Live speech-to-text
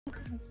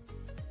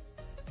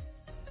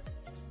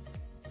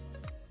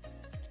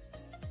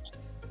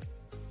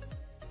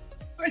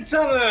Hi,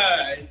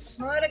 Tana. It's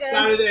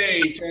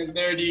Saturday,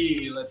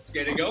 10:30. Let's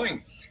get it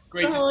going.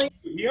 Great to see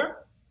you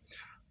here.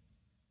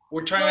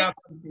 We're trying out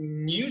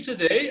something new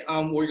today.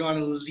 We're going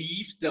to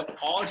leave the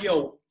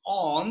audio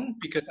on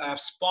because I have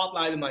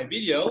spotlighted my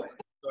video.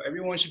 So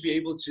everyone should be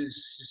able to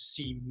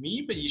see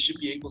me, but you should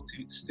be able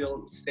to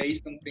still say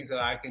some things that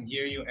I can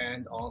hear you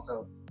and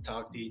also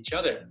talk to each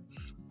other.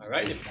 All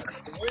right, if that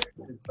doesn't work,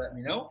 just let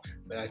me know.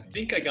 But I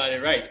think I got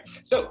it right.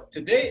 So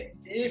today,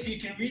 if you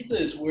can read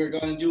this, we're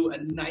going to do a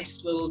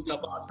nice little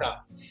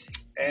tabata.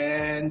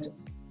 And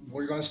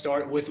we're going to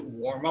start with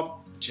warm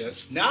up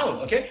just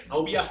now, okay? I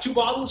hope you have 2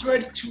 bottles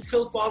ready, 2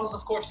 filled bottles,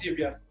 of course.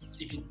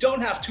 If you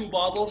don't have 2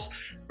 bottles,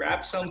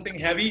 grab something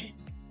heavy.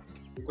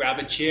 Grab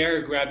a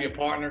chair, grab your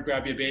partner,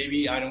 grab your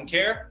baby, I don't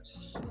care.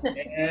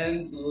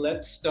 And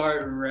let's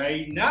start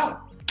right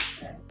now.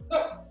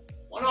 So,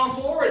 1 arm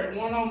forward,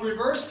 1 arm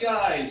reverse,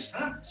 guys.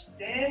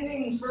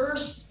 Standing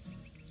first.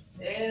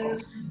 And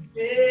let's do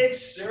big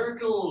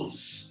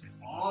circles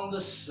on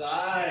the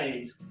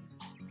side.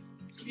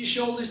 Keep your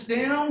shoulders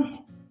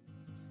down.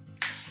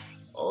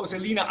 Oh,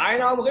 Selina,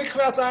 ein Arm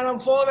rückwärts, ein Arm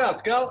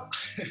vorwärts, gell?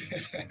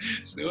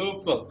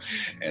 Super.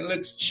 And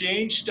let's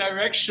change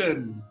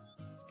direction.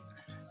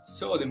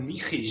 So, der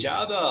Michi,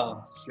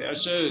 Jada, sehr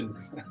schön.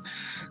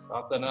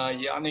 Ratana,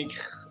 Yannick,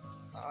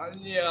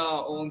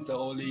 Anja und der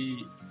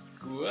Oli.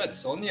 Gut,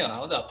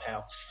 Sonja, oder?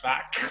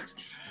 Perfekt.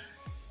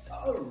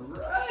 All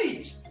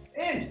right.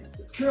 And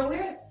let's curl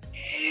in.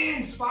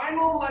 And spine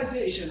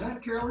mobilization.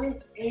 Curl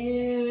in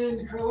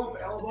and curl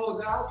up,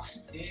 elbows out.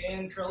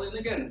 And curl in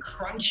again.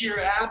 Crunch your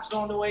abs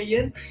on the way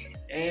in.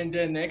 And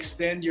then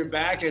extend your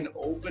back and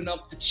open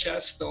up the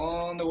chest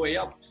on the way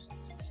up.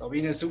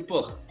 Sabine,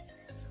 super.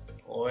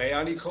 Hoi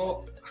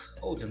Aliko.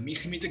 Oh, der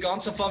Michi mit der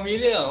ganzen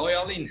Familie. Hoi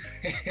Aline.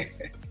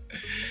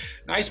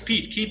 Nice,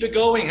 Pete. Keep it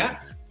going, huh?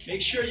 Make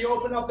sure you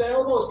open up the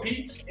elbows,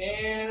 Pete,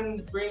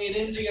 and bring it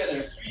in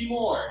together. 3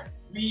 more.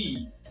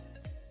 3,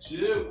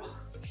 2,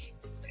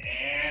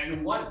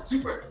 and 1.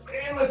 Super.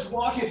 And let's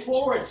walk it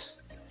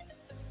forwards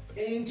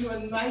into a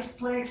nice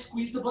plank.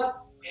 Squeeze the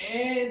butt,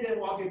 and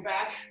then walk it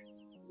back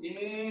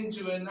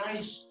into a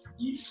nice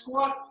deep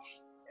squat.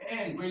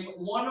 And bring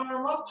 1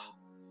 arm up.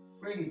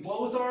 Bring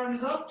both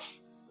arms up.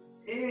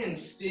 And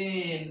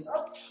stand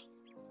up.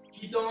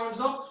 Keep the arms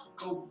up.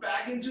 Go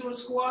back into a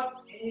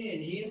squat.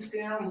 And hands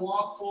down.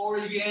 Walk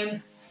forward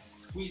again.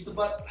 Squeeze the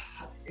butt.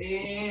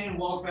 And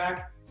walk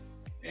back.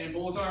 And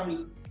both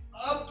arms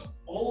up.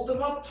 Hold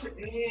them up.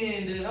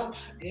 And then up.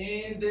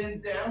 And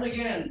then down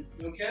again.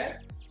 Okay?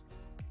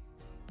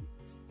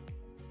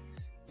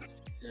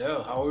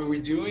 So, how are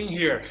we doing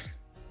here?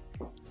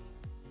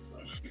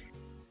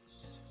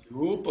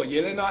 Super.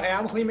 Jullie nou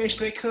ärmchen meer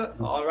strekken?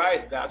 All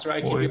right, that's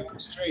right. Keep your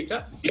arms straight,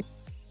 huh?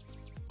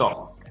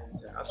 Stop.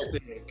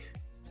 Fantastic.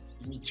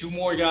 Give me 2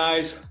 more,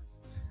 guys.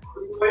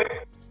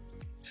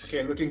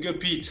 Okay, looking good,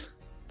 Pete.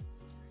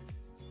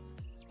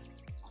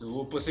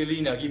 Super,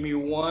 Selina. Give me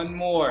 1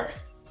 more.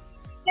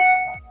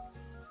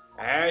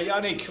 Hey,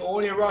 Yannick,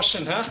 only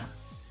Russian, huh?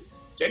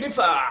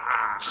 Jennifer.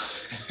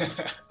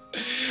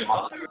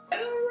 All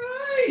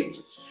right.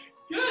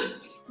 Good.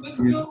 Let's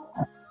go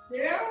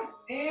down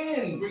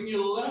and bring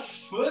your left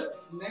foot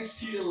next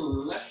to your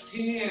left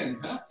hand,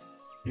 huh?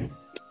 Good,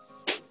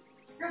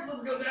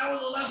 let's go down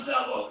with the left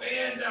elbow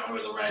and down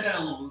with the right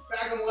elbow.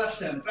 Back on the left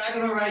hand, back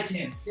on the right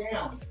hand.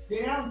 Down,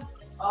 down,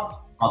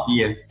 up. Up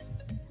here.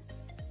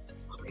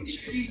 Make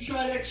sure you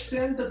try to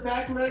extend the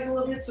back leg a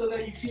little bit so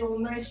that you feel a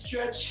nice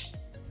stretch.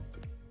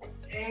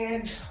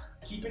 And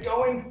keep it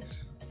going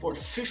for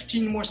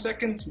 15 more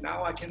seconds.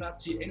 Now I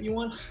cannot see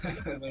anyone.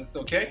 That's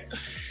okay.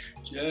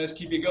 Just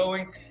keep it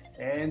going.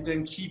 And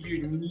then keep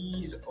your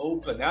knees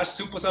open. That's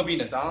super,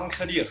 Sabine.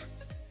 Danke dir.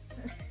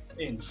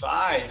 In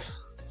 5,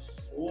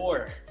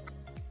 4,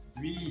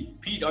 3.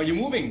 Pete, are you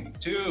moving?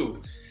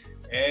 2,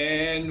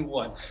 and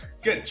 1.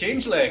 Good.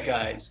 Change leg,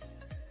 guys.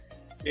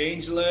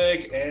 Change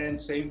leg, and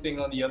same thing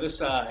on the other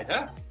side,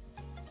 huh?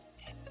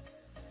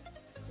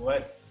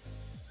 What?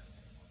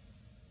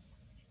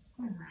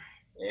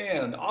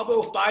 And aber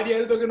auf beide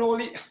Ellbogen,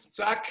 Oli.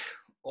 Zack.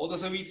 Oder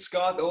so wie es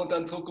geht. Und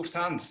dann zurück auf die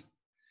Hand.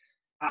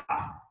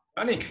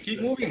 Yannick,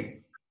 keep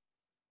moving.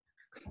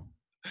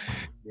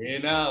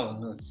 Genau,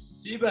 noch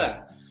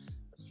 7,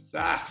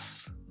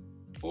 6,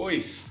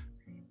 5,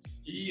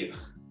 4,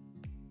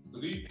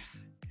 3,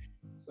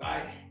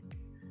 2,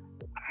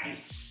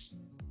 nice.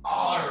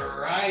 All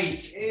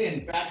right,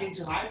 and back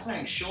into high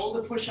plank,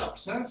 shoulder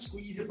push-ups, huh?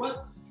 Squeeze your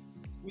butt,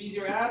 squeeze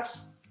your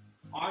abs,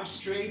 arms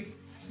straight,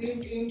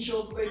 sink in,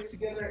 shoulder blades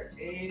together,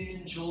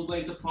 and shoulder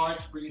blades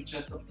apart, bring your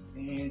chest up,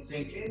 and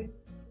sink in,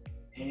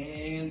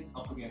 and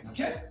up again,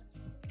 okay?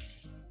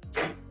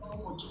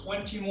 For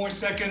 20 more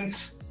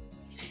seconds.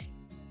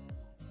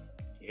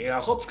 Ja,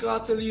 Kopf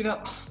gerade,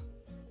 Selina.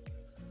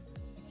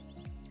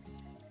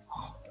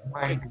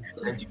 Okay,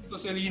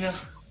 Selina.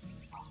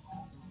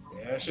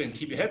 Sehr schön.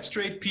 Keep your head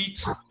straight,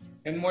 Pete.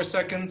 10 more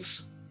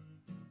seconds.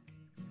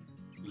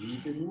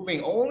 Keep it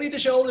moving. Only the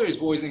shoulders,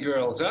 boys and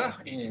girls. Huh?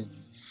 In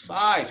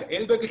 5.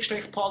 Ellbogen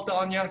gestreckt, Palta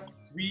Anja.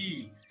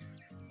 3,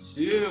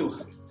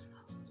 2,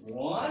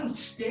 1.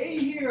 Stay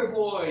here,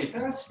 boys.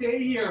 Huh?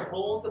 Stay here.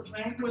 Hold the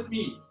plank with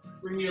me.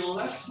 Bring your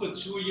left foot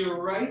to your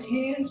right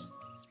hand.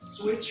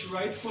 Switch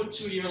right foot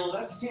to your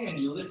left hand.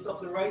 You lift up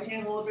the right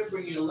hand a little bit.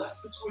 Bring your left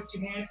foot towards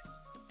your hand.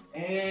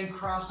 And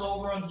cross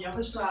over on the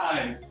other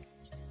side.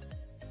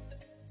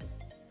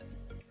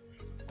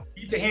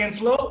 Keep the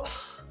hands low.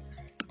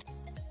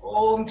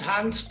 Und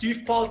Hand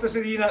tief behalten,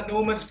 Selina,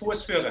 nur mit den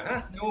Fuß führen.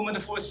 Nur mit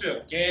den Fuß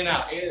führen.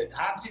 Genau.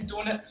 Hand sind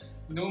unten,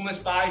 nur mit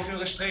das Bein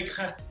führen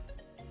strecken.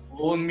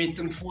 Und mit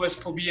dem Fuß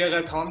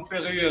probieren, die Hand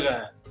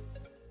berühren.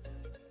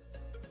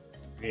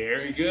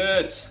 Very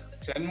good.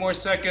 10 more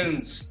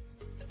seconds.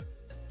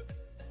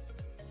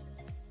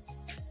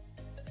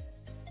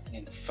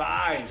 In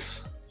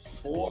 5,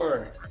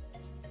 4,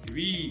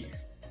 3,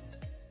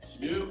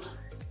 2,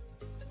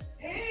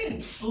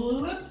 and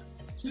flip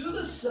to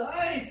the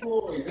side,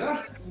 boys,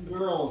 huh? And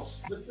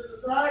girls. Flip to the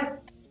side.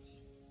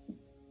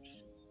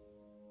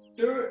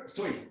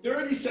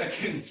 30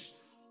 seconds.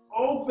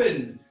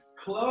 Open,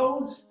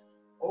 close,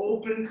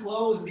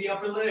 the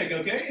upper leg,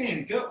 okay?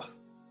 And go.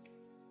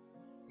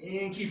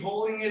 And keep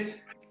holding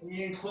it,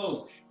 and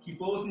close. Keep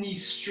both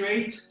knees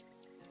straight,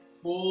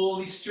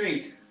 fully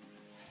straight.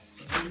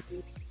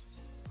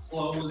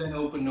 Close and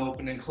open,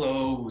 open and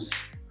close.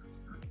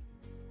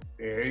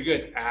 Very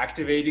good.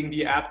 Activating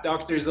the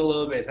abductors a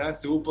little bit, huh?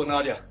 Super,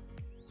 Nadia.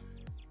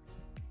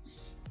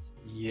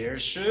 Sehr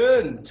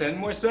schön. 10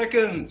 more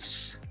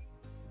seconds.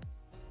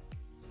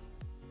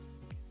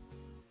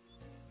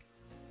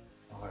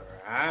 All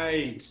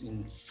right.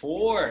 In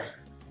 4,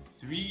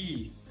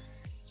 3,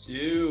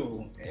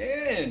 2,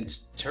 and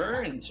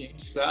turn.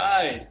 Change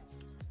side.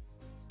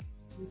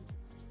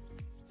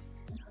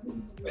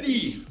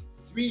 Ready?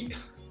 3,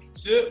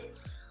 2,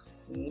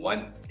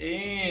 1,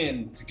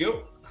 and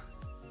go.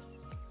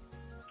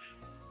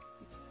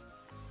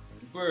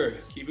 Super.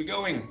 Keep it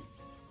going.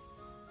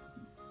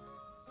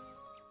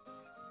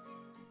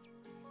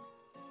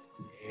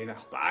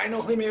 Bein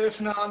noch ein bisschen mehr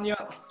öffnen,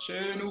 Anja.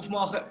 Schön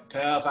aufmachen.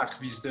 Perfekt,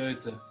 bis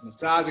dort. Noch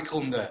 10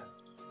 Sekunden.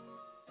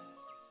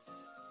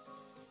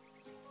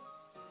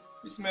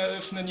 Bisschen mehr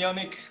öffnen,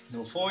 Yannick.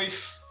 Noch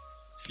 5,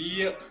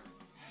 4,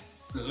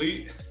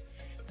 3,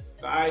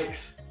 2,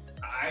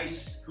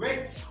 1.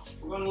 Great.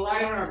 We're going to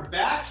lie on our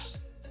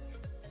backs.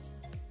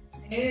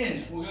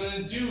 And we're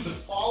going to do the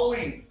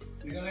following.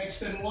 We're going to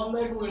extend one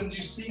leg. We're going to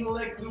do single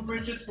leg glute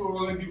bridges, but we're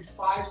going to do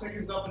 5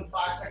 seconds up and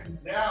 5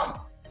 seconds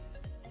down.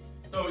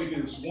 So it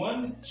is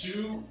 1,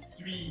 2,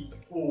 3,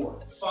 4,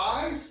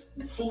 5.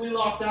 You're fully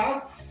locked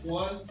out.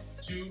 1,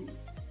 2,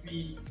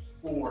 3,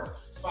 4,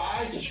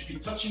 5. You should be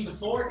touching the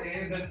floor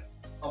and then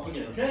up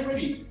again. Okay,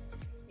 ready?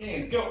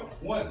 And go.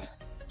 1,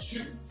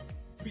 2,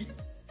 3,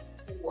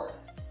 4,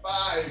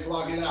 5.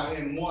 Lock it out.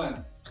 And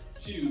 1,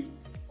 2,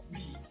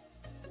 3,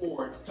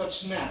 4.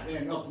 Touch mat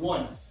and up.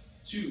 1,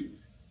 2,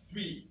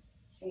 3,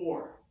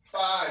 4,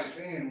 5.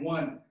 And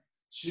 1,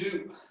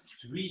 2,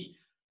 3,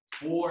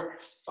 4,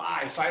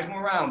 5. 5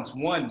 more rounds.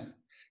 1,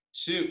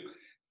 2,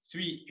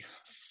 3,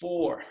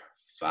 4,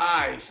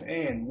 5.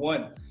 And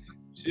 1,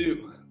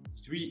 2,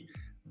 3,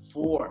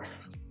 4,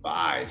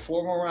 5.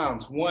 4 more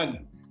rounds.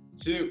 1,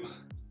 2,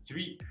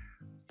 3,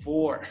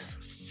 4,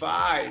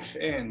 5.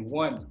 And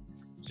 1,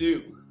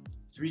 2,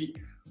 3,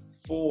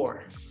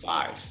 4,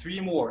 5. 3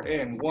 more.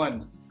 And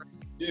 1,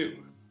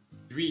 2,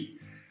 3,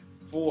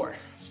 4,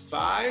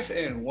 5.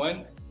 And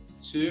 1,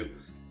 2,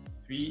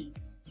 3,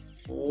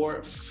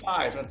 4,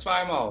 5. Now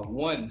zweimal.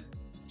 1,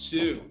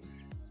 2,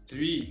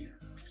 3,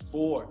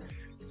 4,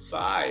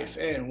 5.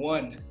 And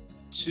 1,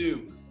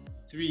 2,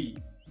 3,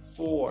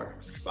 4,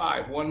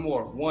 5. One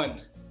more.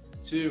 1,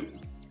 2,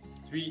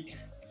 3,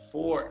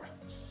 4,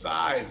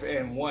 5.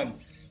 And 1,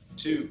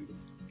 2,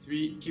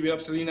 3. Keep it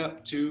up, Selena.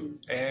 2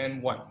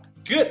 and 1.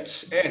 Good.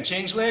 And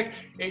change leg.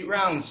 8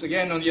 rounds.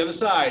 Again on the other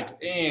side.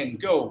 And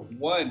go.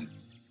 1,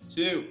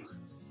 2,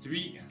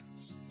 3,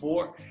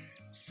 4,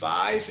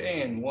 5.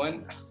 And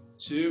 1,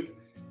 2,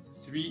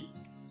 3,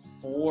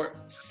 4,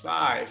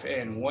 5.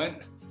 And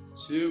 1,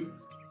 2,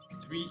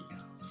 3,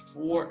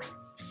 4,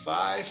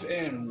 5.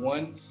 And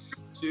 1,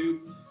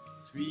 2,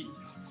 3,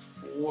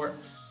 4,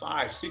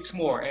 5. 6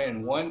 more.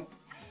 And 1,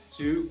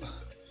 2,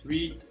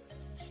 3,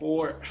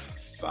 4,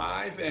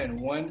 5. And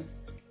 1,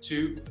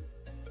 2,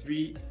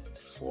 3,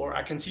 4.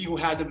 I can see who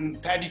had the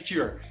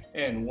pedicure.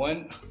 And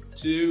 1,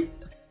 2,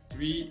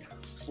 3,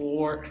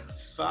 4,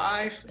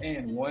 5.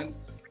 And 1,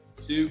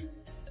 2,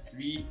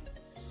 3,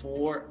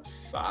 4,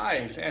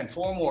 5. And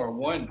 4 more.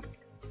 1,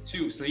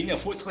 2. Selina,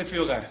 voetschrift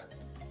führen.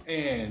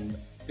 And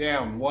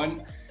down.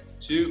 1,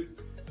 2,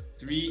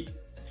 3,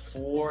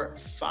 4,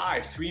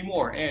 5. 3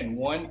 more. And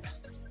 1,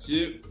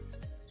 2,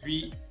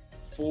 3,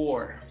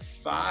 4,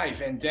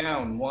 5. And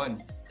down.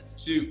 1,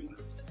 2,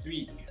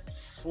 3,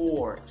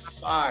 4,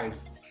 5.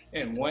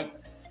 And 1,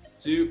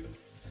 2,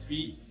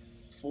 3,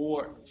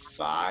 4,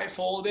 5.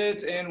 Hold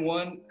it. And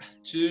 1,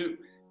 2,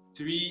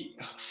 3,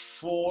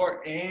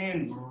 4.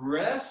 And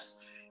rest.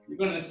 You're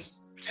going to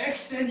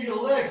Extend your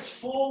legs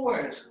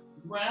forward.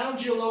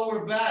 Round your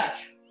lower back.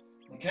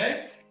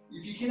 Okay?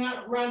 If you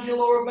cannot round your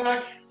lower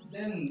back,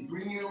 then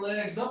bring your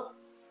legs up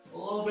a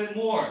little bit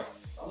more.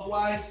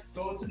 Otherwise,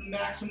 go to the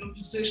maximum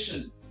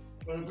position.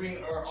 We're going to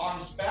bring our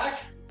arms back.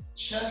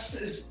 Chest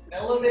is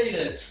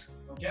elevated.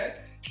 Okay?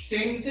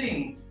 Same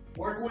thing.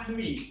 Work with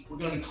me. We're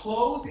going to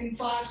close in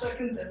 5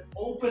 seconds and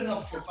open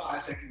up for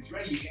 5 seconds.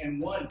 Ready?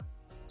 And 1,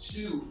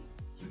 2,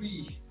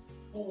 3,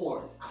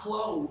 4.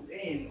 Close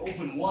and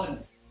open.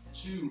 1,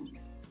 2,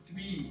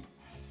 3,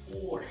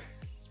 4,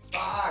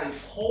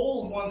 5.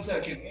 Hold 1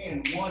 second.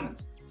 And 1,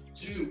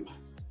 2,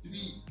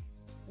 3,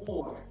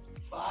 4,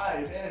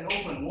 5. And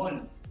open.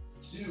 1,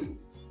 2,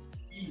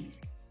 3,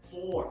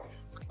 4,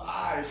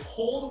 5.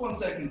 Hold 1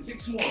 second.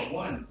 6 more.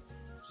 1,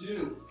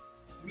 2,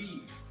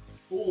 3,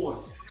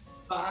 4,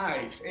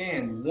 5.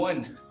 And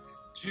 1,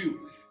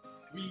 2,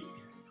 3,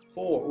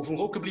 4. Oefen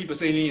ook geblieben,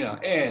 Selina.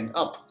 And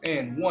up.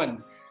 And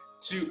 1,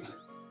 2,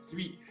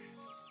 3,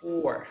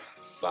 4,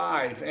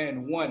 5.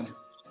 And 1,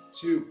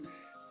 2,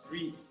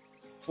 3,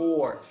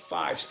 4,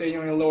 5. Stay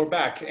on your lower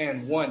back.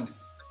 And 1,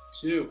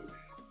 2,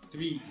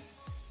 3,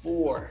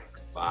 4,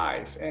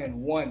 5.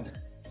 And 1,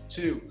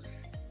 2,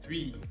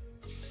 3,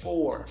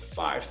 4,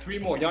 5. 3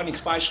 more. Ja, niet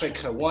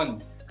spijschrikken.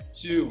 1,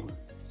 2,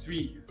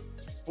 3,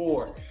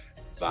 4,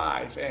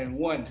 5. And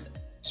 1,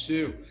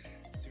 2,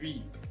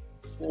 3,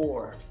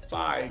 4,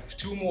 5.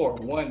 2 more.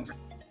 1,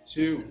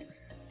 2,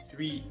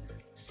 3,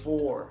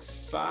 4,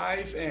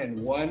 5. And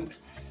 1,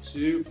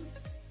 2,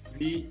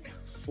 3,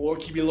 4.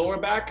 Keep your lower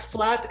back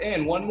flat.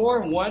 And 1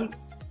 more. 1,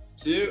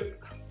 2,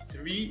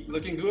 3.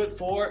 Looking good.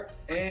 4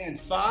 and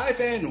 5.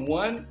 And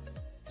 1,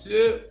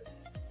 2,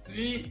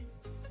 3,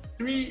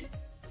 3,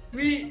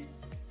 3,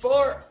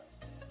 4,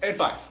 and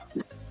 5.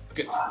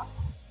 Good.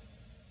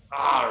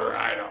 All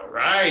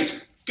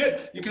right.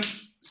 Good. You can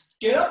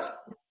get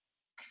up.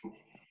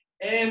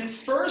 And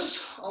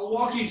first, I'll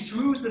walk you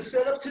through the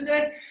setup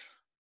today.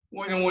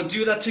 We're going to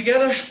do that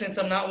together since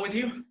I'm not with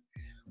you.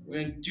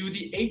 We're going to do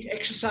the 8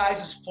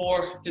 exercises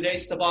for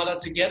today's Tabata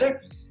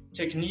together,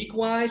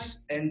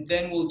 technique-wise, and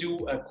then we'll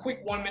do a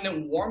quick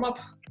 1-minute warm-up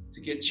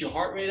to get your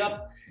heart rate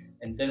up,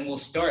 and then we'll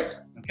start,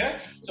 okay?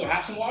 So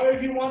have some water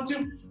if you want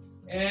to,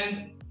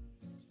 and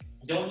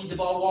you don't need the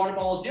water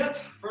bottles yet.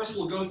 First,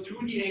 we'll go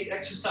through the 8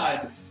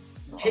 exercises.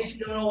 In case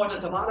you don't know what a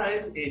Tabata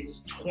is,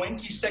 it's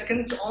 20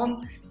 seconds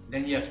on,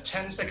 then you have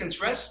 10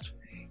 seconds rest,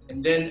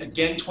 and then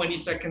again 20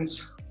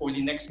 seconds for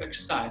the next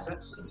exercise.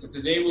 So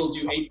today we'll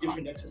do 8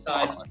 different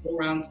exercises, 4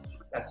 rounds.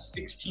 That's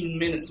 16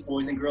 minutes,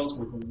 boys and girls,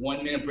 with a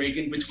 1-minute break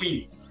in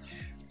between.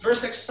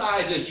 First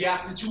exercise is you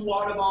have the 2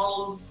 water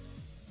bottles,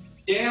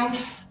 down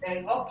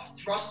and up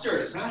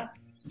thrusters,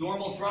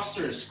 normal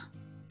thrusters.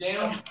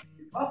 Down,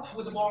 up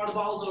with the water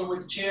bottles or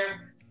with the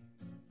chair,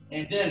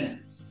 and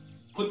then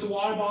put the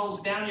water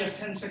bottles down. You have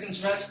 10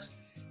 seconds rest,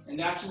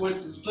 and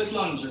afterwards the split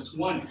lunges.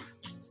 1.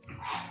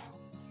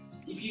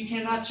 If you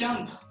cannot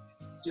jump,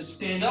 just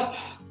stand up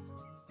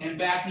and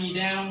back knee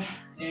down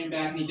and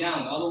back knee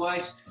down.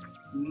 Otherwise,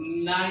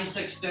 nice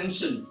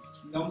extension.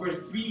 Number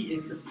 3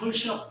 is the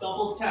push-up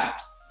double tap.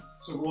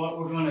 So what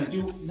we're going to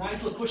do,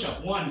 nice little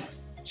push-up. 1,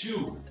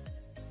 2,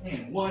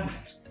 and 1,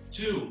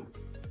 2.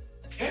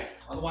 Okay?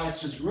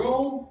 Otherwise, just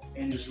roll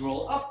and just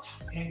roll up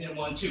and then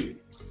 1, 2.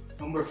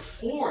 Number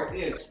 4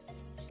 is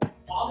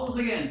bottles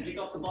again. Pick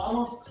up the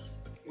bottles.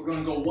 We're going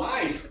to go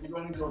wide. We're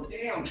going to go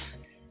down,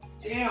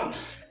 down,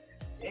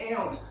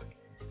 down,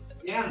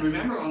 down.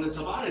 Remember, on the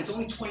Tabata, it's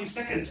only 20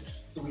 seconds.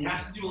 So we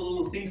have to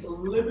do things a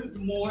little bit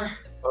more,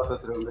 a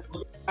little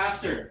bit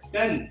faster.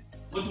 Then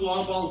put the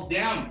water bottles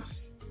down.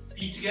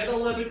 Feet together a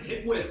little bit,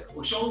 hip width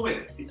or shoulder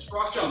width. It's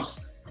frog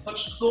jumps.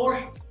 Touch the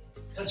floor,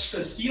 touch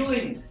the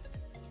ceiling.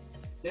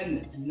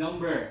 Then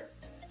number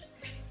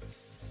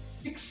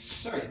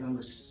 6,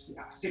 number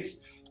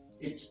 6,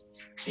 it's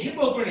hip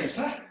openers,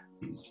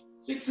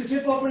 6 is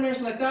hip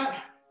openers like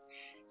that.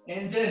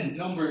 And then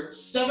number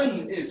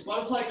 7 is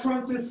butterfly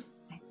crunches.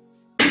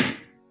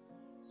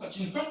 Touch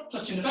in the front,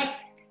 touch in the back.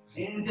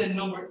 And then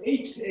number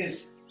 8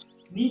 is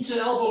knee to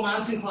elbow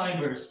mountain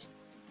climbers.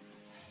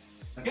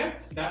 Okay,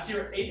 that's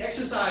your 8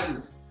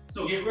 exercises.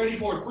 So get ready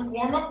for a quick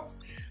warm up.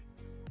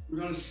 We're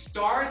gonna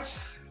start.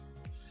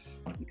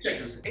 Check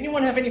this.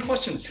 Anyone have any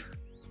questions?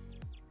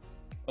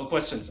 No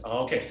questions.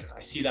 Oh, okay,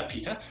 I see that,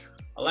 Pete.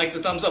 I like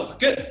the thumbs up.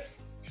 Good.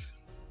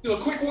 Do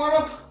a quick warm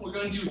up. We're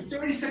going to do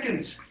 30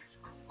 seconds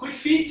quick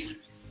feet,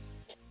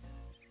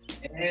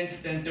 and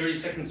then 30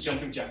 seconds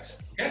jumping jacks.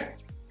 Okay.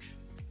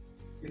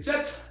 Get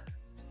set.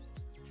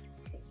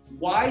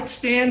 Wide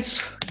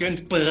stance.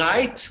 Kunt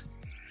breit.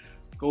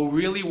 Go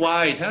really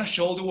wide,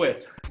 shoulder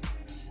width.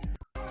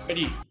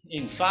 Ready?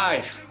 In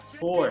 5,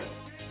 4,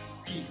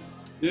 3,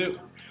 2,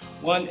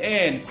 1,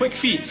 and quick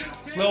feet.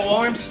 Slow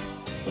arms.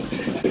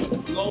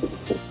 Slow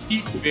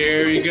feet.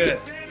 Very good.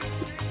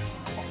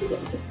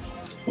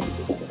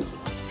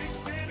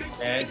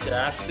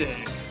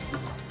 Fantastic.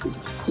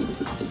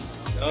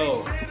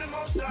 So,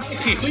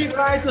 Michi, goede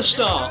breite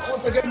staan.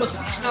 Want dan gaan we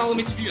snel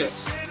met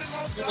vies.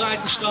 Goede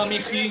breite staan,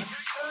 Michi.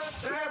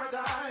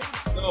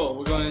 So,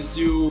 we're going to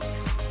do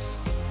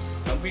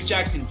jumping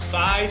jacks in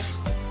 5,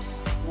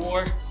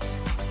 4,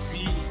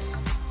 3,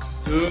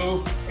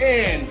 2,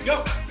 and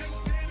go.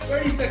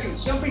 30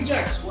 seconds, jumping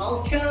jacks.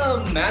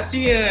 Welcome,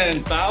 Matty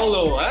and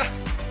Paolo.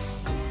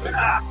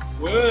 Huh?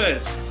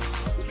 Good.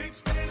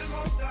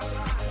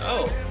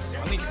 Oh,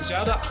 Johnny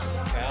Kajada.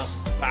 Well,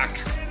 back.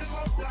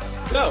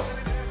 So,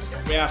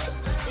 we have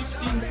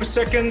 15 more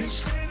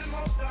seconds.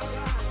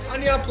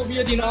 Anja,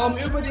 probier den Arm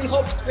über den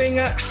Kopf zu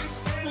bringen.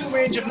 Full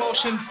range of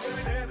motion.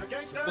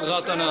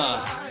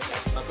 Ratana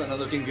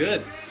looking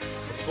good.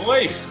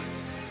 5,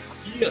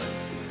 4,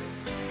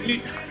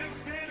 3,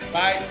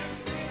 5.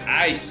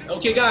 Nice.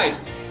 Okay,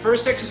 guys.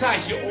 First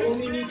exercise. You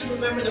only need to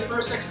remember the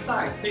first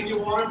exercise. Take your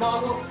water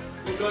bottle.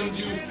 We're going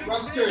to do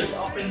thrusters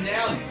up and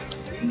down.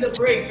 In the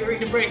break, during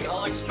the break,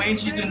 I'll explain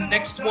to you the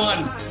next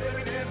one.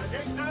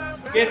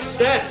 Get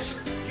set.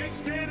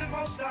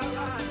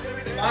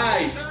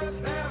 5,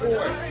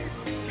 4,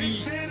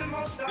 3,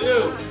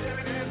 2,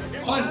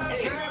 1,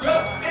 and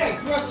go. And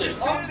thrusters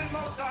up,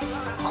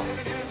 up,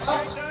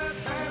 up.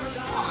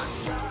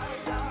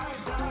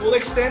 Full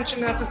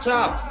extension at the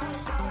top.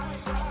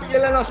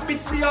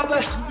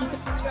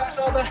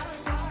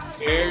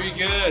 Very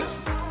good.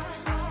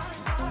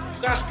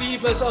 Aufrecht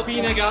bleiben,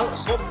 Sabine, gell?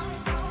 Kopf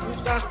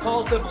aufrecht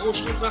behalten,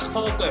 Brust aufrecht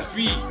behalten.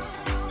 3,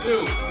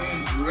 2,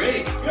 and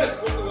break. Good.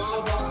 Put the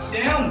water box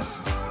down.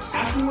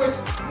 Afterwards,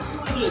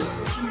 just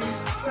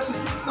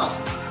slow.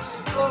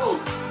 Slow.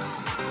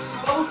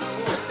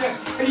 4 step.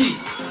 Ready.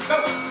 Go.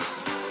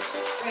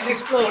 And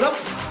explode up.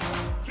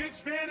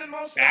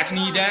 Back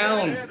knee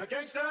down.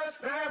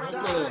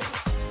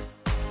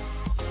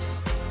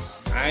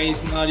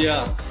 Nice,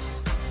 Nadia.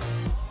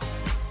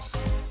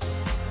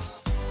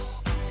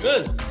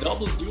 Good,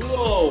 double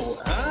duo.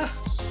 Huh?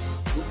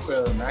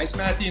 Super. Nice,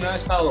 Matty.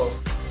 Nice, Paolo.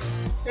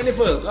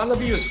 Jennifer, run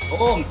abuse.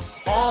 Form.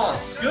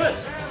 Pause. Good.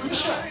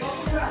 Push up.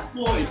 Double back,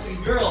 boys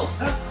and girls.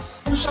 Huh?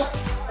 Push up.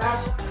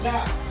 Back,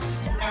 back.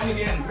 Down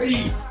again.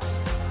 Ready.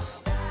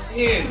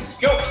 In.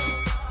 Go.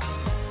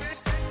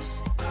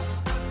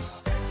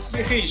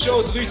 Michi,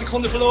 schon 3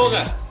 Sekunden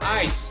verloren.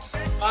 1,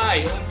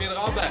 2 und wieder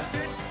runter.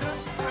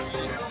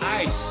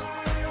 1,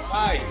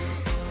 2.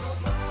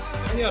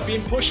 Ja,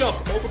 beim Push-Up,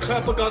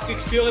 Oberkörper geht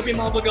gegen Führer beim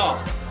Runtergehen.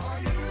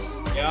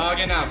 Ja,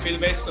 genau, viel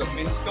besser.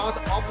 Wenn es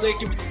geht,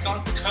 ablegen mit dem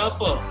ganzen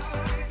Körper.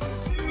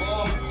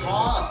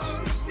 Pass,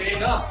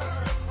 stand up.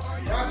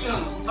 Rock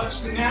jumps,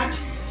 touch the mat,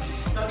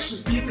 touch the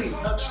ceiling,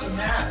 touch the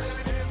mat.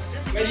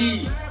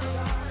 Ready,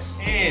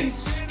 and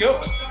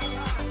go.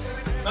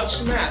 Touch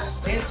the mat,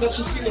 and touch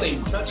the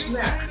ceiling, touch the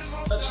mat,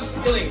 touch the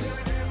ceiling.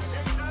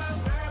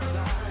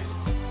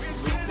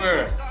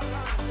 Super.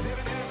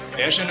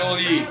 Sehr schön,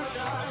 Oli.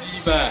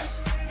 Liebe.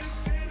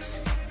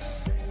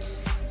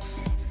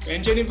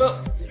 Und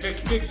Jennifer,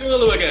 kijk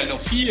schauen.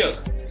 Noch 4,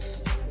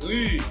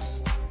 3,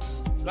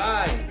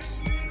 2.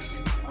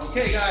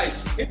 Okay,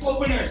 guys. Hip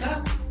openers,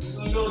 huh? We're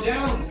going to go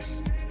down,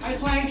 high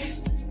plank,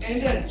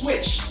 and then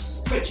switch.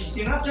 Switch.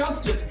 You cannot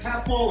jump, just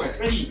tap forward.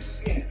 Ready,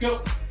 and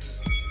go.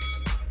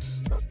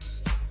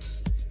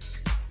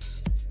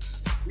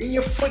 Bring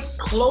your foot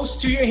close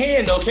to your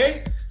hand,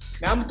 okay?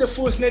 Nehmt den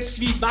Fuß nicht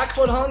zu weit weg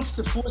von der Hand,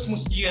 der Fuß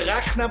muss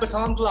direkt neben der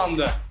Hand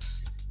landen.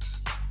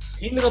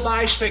 Hintere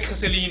Bein strecken,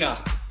 Selina.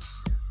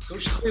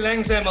 Sonst ein bisschen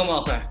langsamer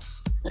machen.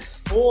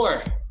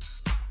 4,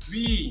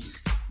 3,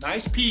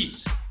 nice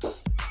Pete.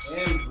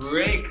 And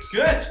break,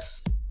 good.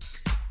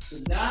 So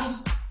now,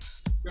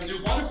 we're going to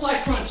do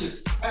butterfly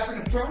crunches. Tap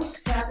in the front,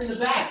 tap in the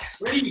back.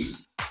 Ready?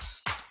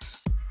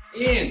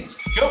 And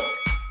go.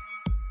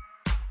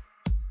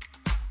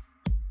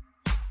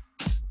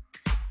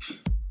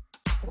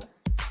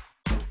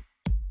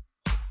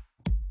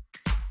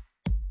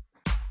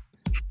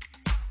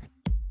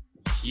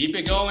 Keep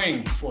it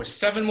going for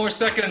 7 more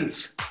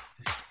seconds.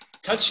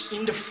 Touch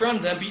in the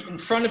front and be in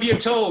front of your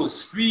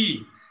toes.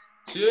 3,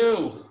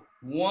 2,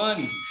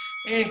 1.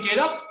 And get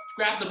up.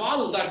 Grab the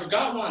bottles. I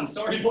forgot one.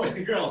 Sorry, boys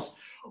and girls.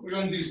 We're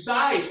going to do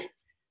side,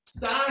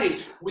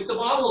 side with the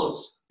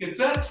bottles. Get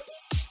set.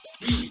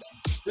 3,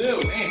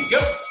 2, and go.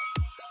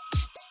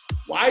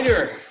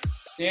 Wider.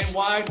 Stand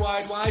wide,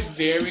 wide, wide.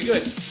 Very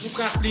good.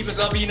 Aufrecht bleiben,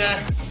 Sabine.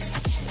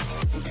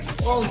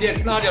 Und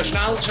jetzt Nadia,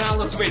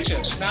 schneller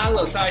switchen,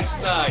 schneller side to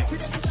side.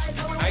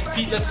 Nice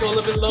Pete, let's go a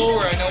little bit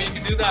lower. I know you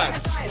can do that.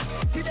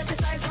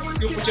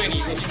 Super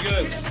Jenny, looking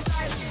good.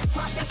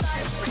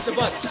 With the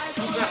butt,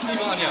 left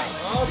Ivania.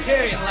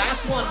 Okay, and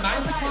last one,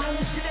 mount the climb.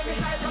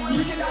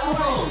 Use the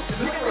elbow.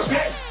 Remember,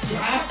 okay? You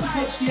have to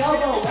touch the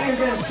elbow and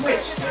then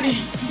switch.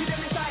 3,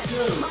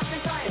 2,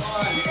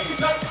 1, and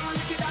go.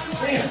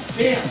 Bam,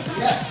 bam,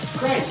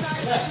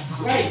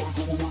 left, right.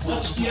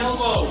 Touch the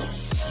elbow.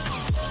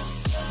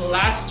 The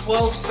last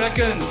 12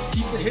 seconds.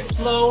 Keep the hips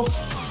low.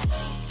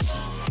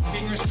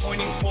 Fingers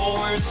pointing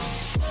forward.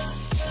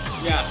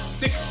 We have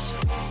 6.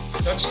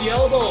 Touch the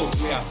elbows.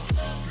 We have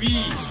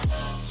 3,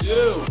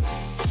 2,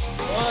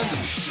 1.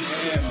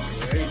 And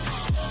break.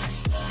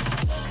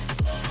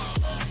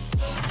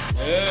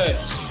 Good.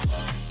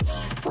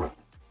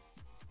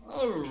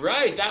 All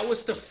right, that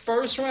was the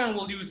first round.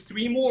 We'll do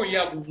 3 more. You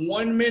have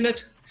 1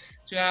 minute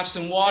to have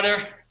some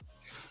water.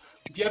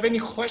 If you have any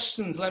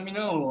questions, let me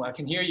know. I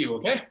can hear you,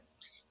 okay?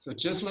 So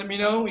just let me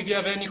know if you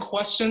have any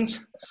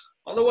questions.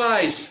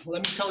 Otherwise,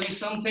 let me tell you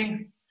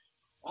something.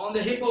 On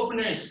the hip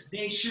openers,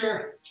 make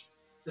sure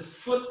the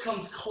foot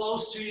comes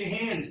close to your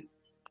hand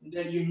and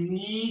that your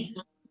knee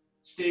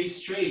stays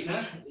straight,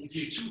 huh? If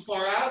you're too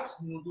far out,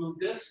 you'll do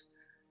this.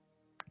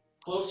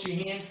 Close to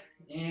your hand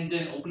and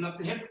then open up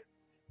the hip.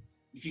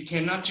 If you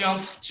cannot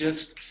jump,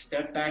 just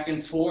step back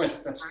and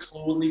forth. That's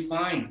totally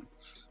fine.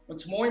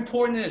 What's more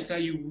important is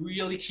that you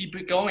really keep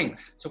it going.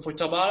 So for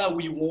Tabata,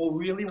 we will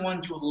really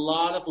want to do a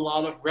lot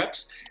of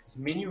reps, as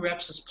many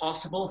reps as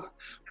possible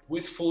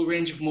with full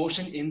range of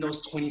motion in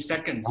those 20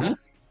 seconds. Huh?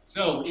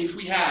 So if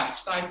we have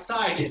side,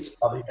 side, it's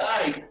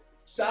side,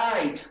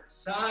 side,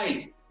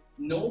 side.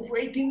 No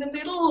break in the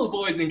middle,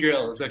 boys and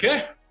girls,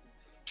 okay?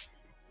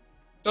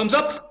 Thumbs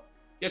up,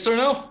 yes or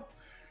no?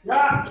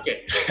 Yeah.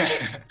 Okay,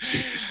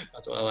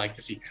 that's what I like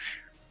to see.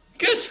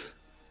 Good,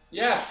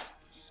 yeah,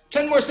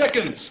 10 more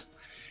seconds.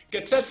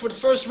 Get set for the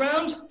first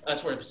round.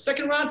 That's for the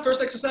second round, first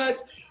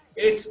exercise.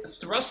 It's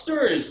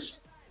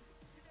thrusters.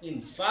 In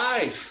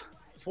 5,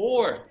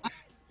 4,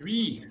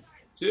 3,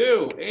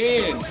 2,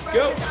 and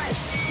go.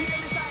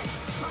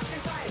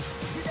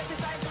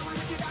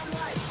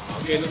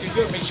 Okay, looking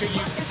good. Make sure you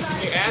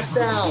keep your ass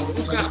down.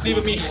 Hoe graag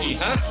liever Michi,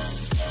 huh?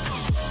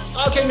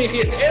 Okay,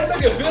 Michi, jetzt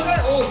Ellbogen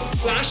führen und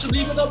Flasche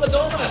bleiben da oben.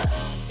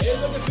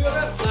 Ellbogen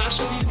führen,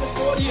 Flasche bleiben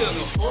vor dir.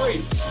 Noch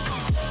 5,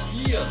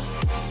 4,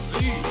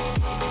 3,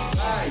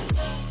 2,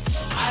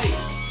 1.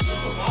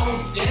 Super,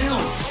 bottles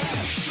down.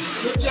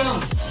 Good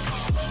jumps.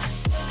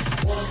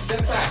 Or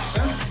step backs,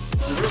 huh?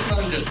 Reverse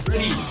lunges.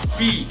 Ready?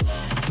 3,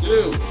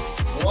 2,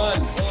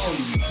 1,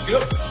 let's go.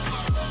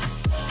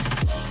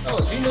 Oh,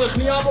 vrienden,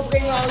 knie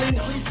opbrengen, alleen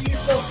goede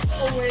viertal.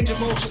 Full range of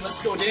motion,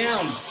 let's go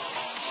down.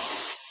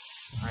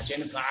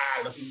 Jennifer,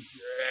 looking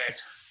good.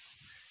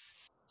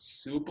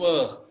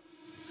 Super.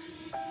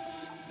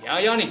 Ja,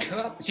 Janik,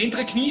 das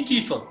hintere Knie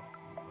tiefer.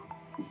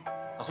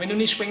 Auch wenn du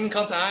nicht springen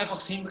kannst, einfach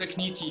das hintere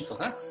Knie tiefer.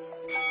 Huh?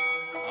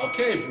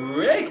 Okay,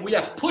 break. We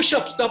have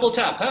push-ups, double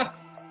tap. Huh?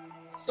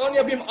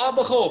 Sonja beim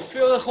Runterkommen,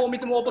 vorne kommen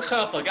mit dem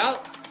Oberkörper, gell?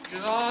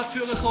 Gerade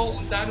vorne kommen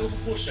und dann auf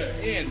pushen.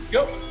 And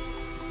go.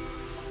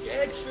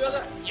 Geht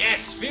vorne.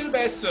 Yes, viel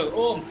besser.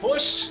 Und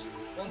push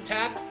und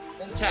tap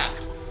und tap.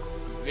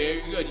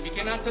 Very good. If you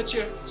cannot touch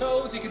your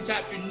toes, you can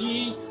tap your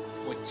knee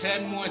for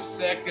 10 more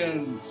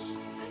seconds.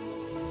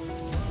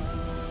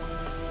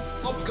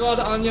 Kopf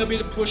gerade, Anja, bei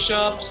den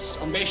Push-Ups.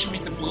 Am besten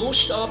mit der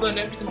Brust, aber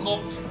nicht mit dem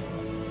Kopf.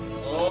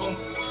 Und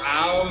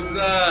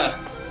Pause.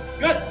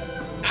 Good.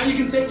 Now you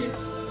can take your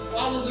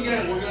bottles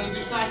again. We're going to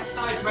do side to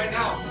side right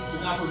now.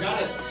 If I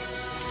forgot it.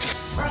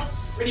 All right.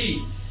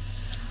 Ready.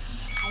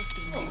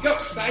 Go.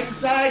 Side to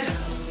side.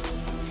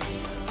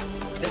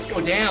 Let's go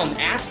down.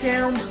 Ass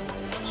down.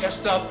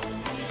 Chest up.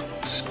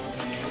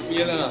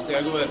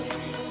 Sehr gut.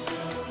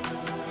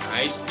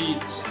 Nice,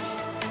 Pete.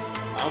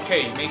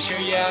 Okay, make sure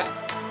you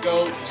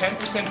go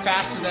 10%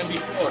 faster than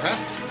before, huh?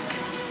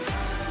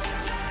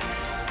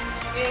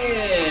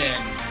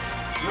 And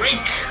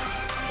break.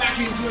 Back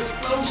into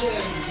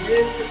explosion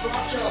with the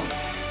drop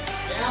jumps.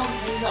 Down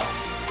and up.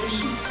 3,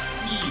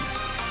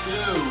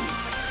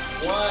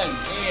 2, 1,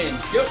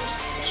 and go.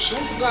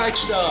 Shoulder glide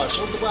star,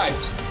 shoulder glide,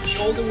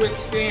 shoulder width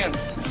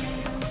stance.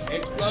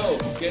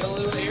 Explode. Get a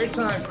little air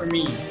time for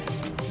me.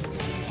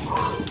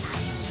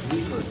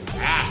 Super.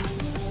 Ah.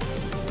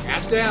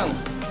 Ass down.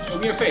 Show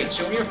me your face.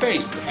 Show me your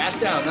face. Ass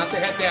down, not the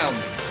head down.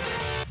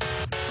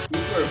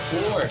 Super.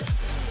 4,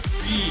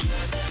 3,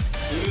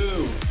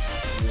 2,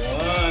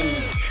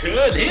 1.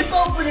 Good. Hip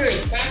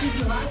openers. Back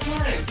into high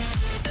plank.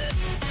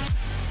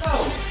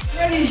 So,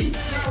 ready.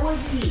 Start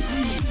with me.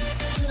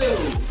 3, 2,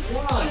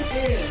 1,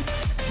 and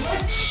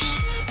switch.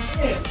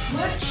 And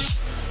switch.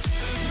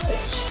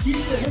 Switch. Keep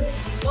the hip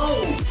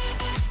low.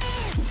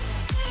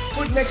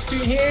 Foot next to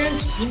your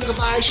hand, hintere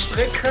Bein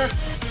strecken.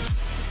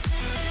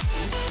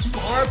 It's too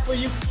hard for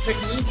you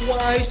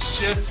technique-wise.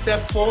 Just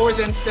step forward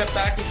and step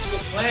back into a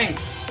plank.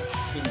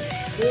 In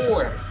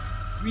 4,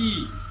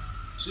 3,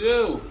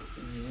 2,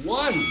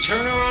 1.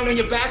 Turn around on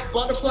your back,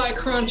 butterfly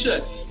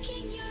crunches.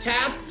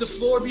 Tap the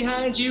floor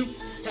behind you.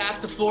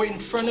 Tap the floor in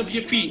front of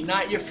your feet,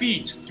 not your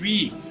feet.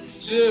 3,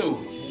 2,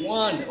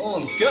 1.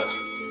 Und go.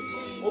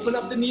 Open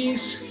up the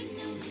knees.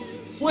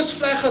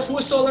 Fußfläche,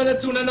 Fußsohlen nicht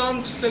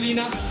zueinander,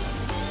 Selina.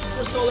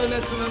 Fußsohle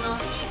nicht zueinander.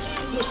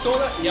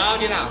 Fußsohle, ja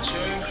genau,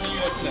 schön Knie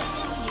öffnen.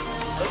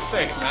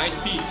 Perfect, nice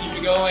Pete, keep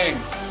it going.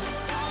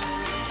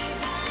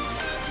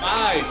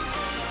 5,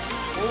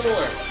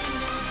 4,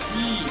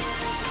 3,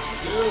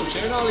 2,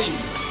 schön Aline.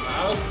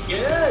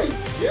 Okay,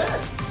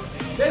 good.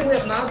 Then we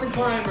have mountain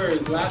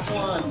climbers, last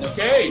one,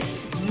 okay.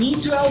 Knee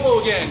to elbow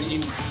again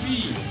in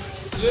 3,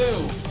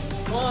 2,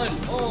 1,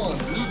 on.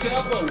 Knee to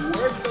elbow,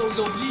 work those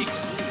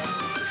obliques.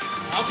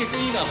 Okay,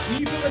 Selina,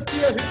 Knie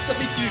ziehen, Hüfte ein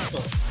bisschen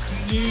tiefer.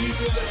 Knie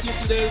ziehen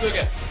zu den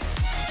Ellbogen.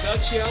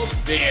 Touch your elbow.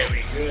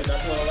 Very good.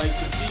 That's what I like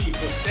to see.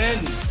 For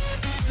 10,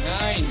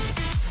 9.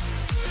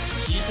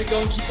 Keep it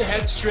going. Keep the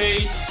head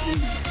straight.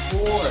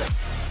 4,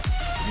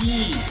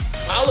 3.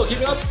 Paolo,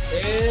 keep it up.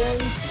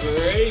 And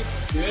break.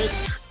 Good.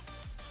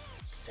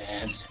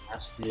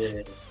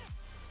 Fantastic.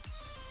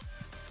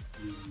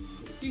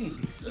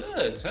 Looking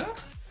good, huh?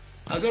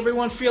 How's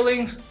everyone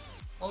feeling?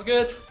 All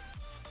good?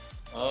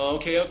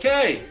 Okay,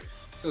 okay.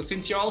 So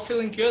since you're all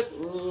feeling good,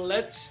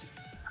 let's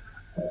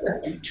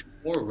do 2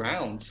 more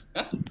rounds.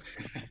 Huh?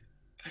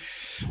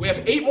 We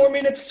have 8 more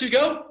minutes to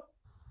go.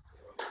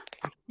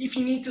 If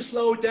you need to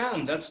slow it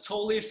down, that's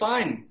totally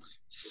fine.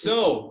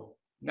 So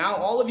now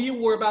all of you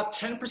were about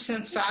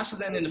 10% faster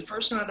than in the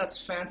first round. That's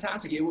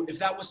fantastic. If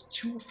that was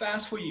too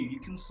fast for you, you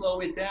can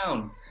slow it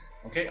down.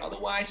 Okay,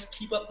 otherwise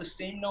keep up the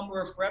same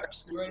number of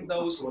reps during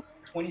those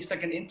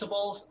 20-second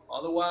intervals.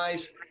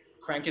 Otherwise,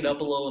 crank it up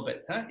a little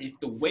bit. Huh? If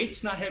the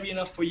weight's not heavy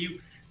enough for you,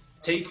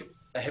 take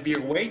a heavier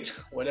weight,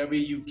 whatever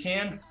you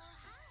can.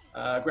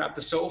 Grab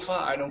the sofa,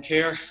 I don't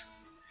care,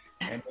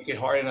 and make it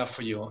hard enough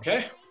for you,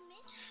 okay?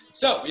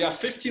 So we have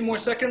 15 more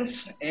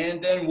seconds,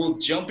 and then we'll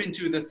jump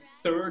into the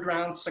 3rd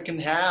round, second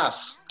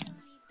half.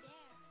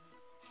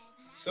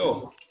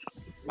 So,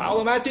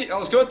 Paolo, Matti,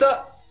 alles gut?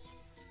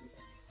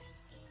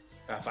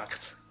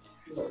 Perfect.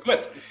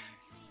 Good.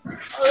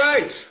 All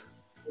right.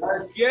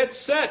 Get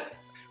set.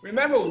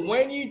 Remember,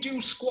 when you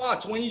do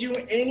squats, when you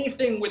do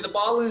anything with the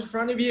bottle in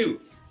front of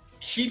you,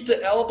 keep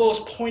the elbows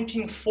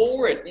pointing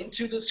forward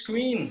into the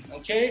screen,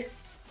 okay?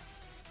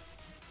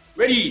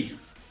 Ready?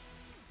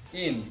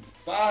 In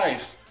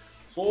 5,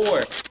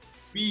 4,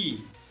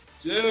 3,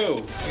 2,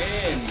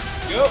 and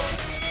go.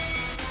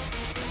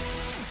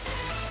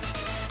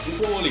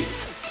 Super, Oli.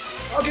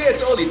 Okay,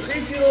 jetzt Oli, dreh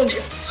die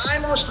Runde.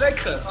 Einmal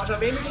strecken. Kannst auch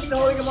weniger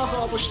Wiederholungen machen,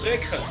 aber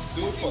strecken.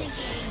 Super.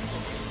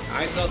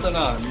 Nice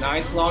Ratana,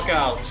 nice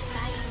Lockout.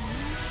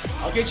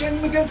 Okay,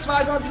 Jenny, wir gehen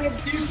 2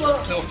 cm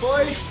tiefer. Noch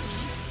 5,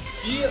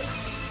 4,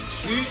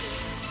 3,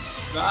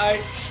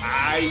 2,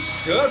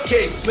 nice.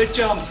 Okay, split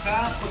jumps,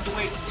 huh? Put the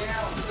weight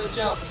down, split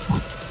jump.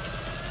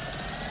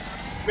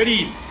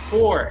 Ready?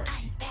 4,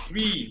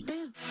 3,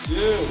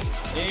 2,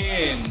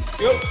 and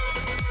go.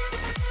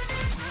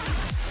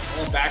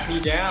 Oh, back knee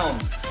down.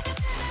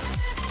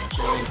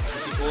 Okay,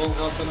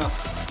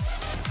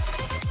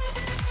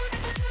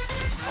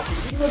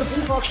 even though the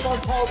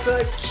bullfrog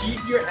halter, keep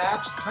your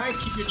abs tight,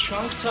 keep your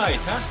trunk tight,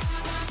 huh?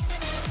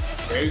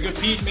 Very good,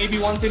 Pete. Maybe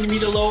 1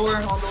 centimeter lower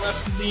on the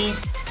left knee.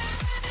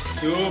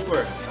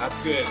 Super, that's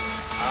good.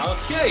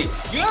 Okay,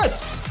 good.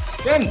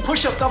 Then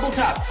push up, double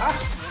tap, huh?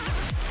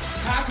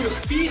 Tap your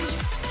feet,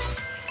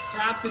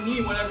 tap the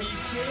knee whenever you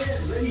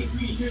can. Ready,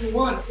 3, 2,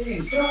 1,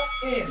 in, jump,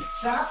 in,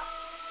 tap,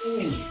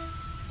 in,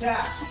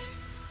 tap.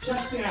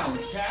 Chest down,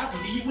 tap,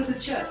 lead with the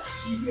chest,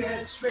 keep your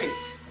head straight.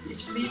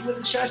 If you lead with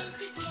the chest,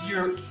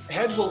 your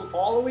head will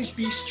always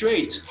be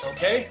straight,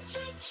 okay?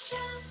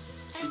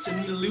 It's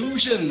an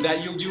illusion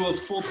that you'll do a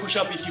full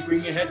push-up if you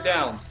bring your head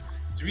down.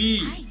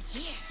 3,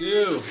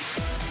 2,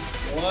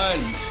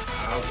 1,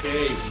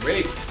 okay,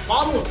 great.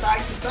 Bobble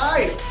side to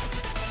side.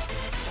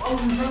 Bobble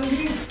in front of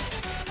you.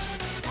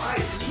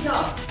 Nice, lean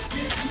up.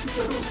 Keep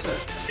the looser,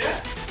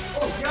 yeah?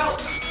 Oh, go,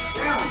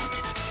 down,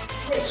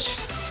 switch,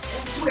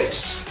 and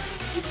switch.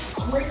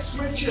 Quick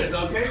switches,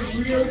 okay?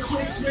 Really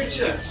quick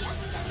switches.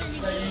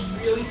 Let you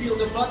really feel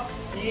the butt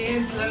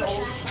and the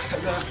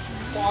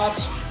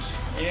quads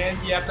and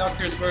the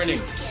abductors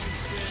burning.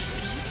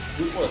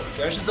 Super.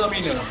 Sessions are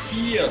in 4,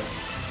 3,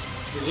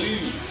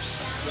 2,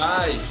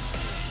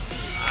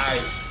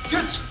 nice.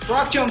 Good.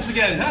 Frog jumps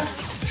again, huh?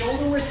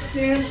 Shoulder width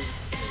stance.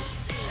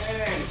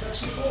 And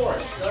touch the floor.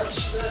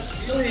 Touch the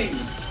ceiling.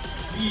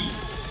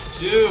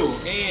 3, 2,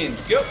 and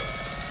go.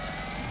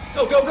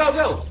 Go, go, go,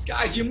 go.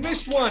 Guys, you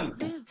missed one.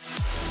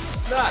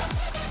 That.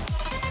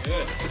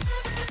 Good.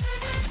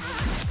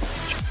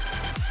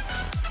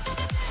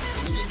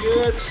 Looking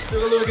good.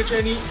 Still a look at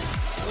Jenny.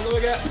 Still a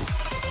look at.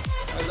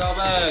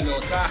 Sauber. No,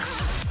 6,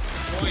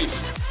 5,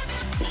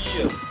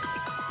 4,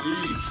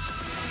 3,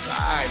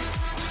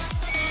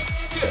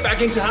 5. Get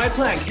back into high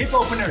plank. Hip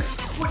openers.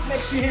 Foot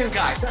next to your hand,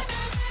 guys.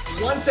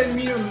 1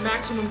 centimeter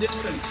maximum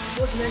distance.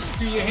 Foot next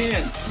to your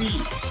hand. 3,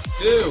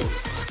 2,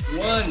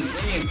 1,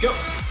 and go.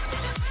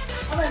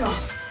 Okay,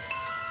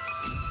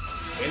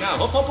 now,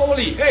 hop, hop,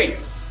 Oli. Hey,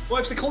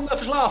 5 Sekunden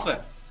verschlafen.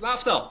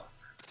 Schlaf doch.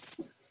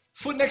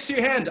 Foot next to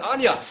your hand.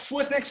 Anja,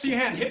 Fuß next to your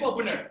hand. Hip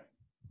opener.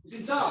 Wir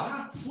sind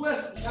da.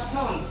 Fuß nach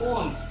Beton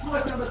und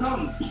Fuß nach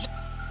Beton.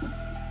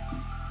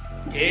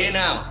 Okay,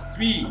 now,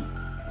 3,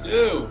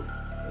 2,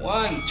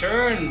 1.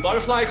 Turn.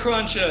 Butterfly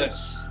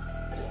crunches.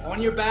 On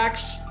your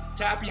backs.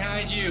 Tap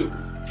behind you.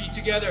 Feet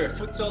together.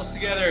 Foot soles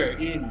together.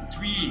 In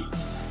 3,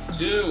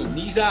 2.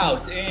 Knees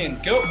out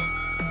and go.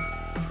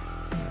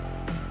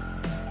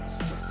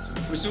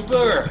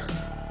 Super.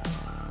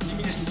 Give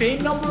me the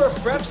same number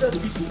of reps as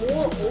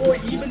before or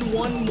even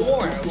 1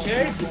 more,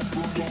 okay?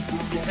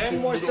 10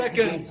 more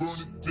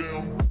seconds.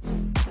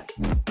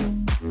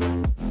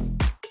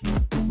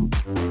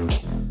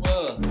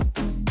 Whoa.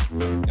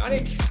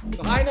 Yannick,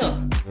 noch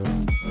einer.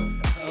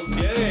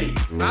 Okay.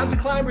 Mountain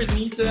climbers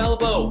need the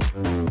elbow.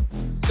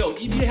 So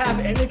if you have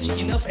energy,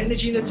 enough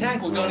energy in the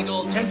tank, we're gonna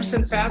go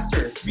 10%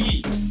 faster.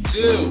 3,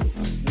 2,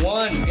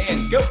 1,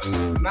 and go.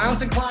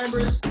 Mountain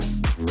climbers.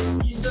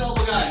 Knee to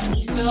elbow, guys.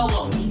 Knee to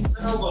elbow. Knee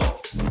to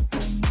elbow.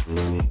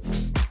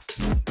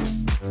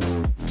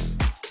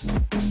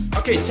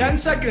 Okay, 10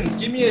 seconds.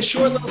 Give me a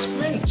short little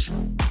sprint.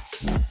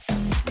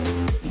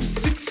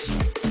 6,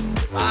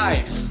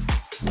 5,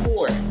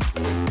 4,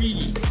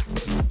 3,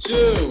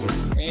 2,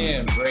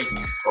 and break.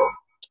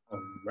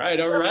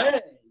 All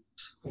right.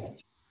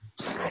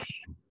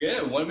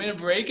 Good, 1 minute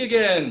break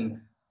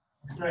again.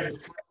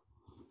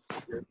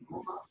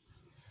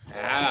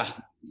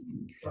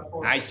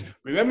 Nice.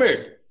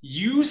 Remember,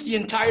 use the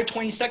entire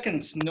 20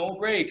 seconds, no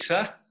breaks,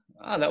 huh?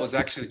 Ah, that was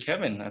actually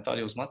Kevin. I thought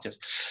it was Matthias.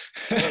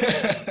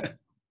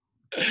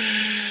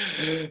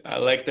 I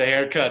like the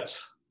haircut.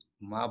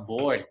 My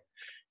boy.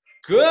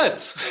 Good.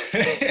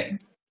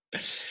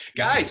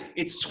 Guys,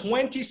 it's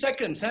 20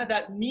 seconds. Huh?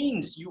 That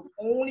means you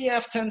only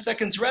have 10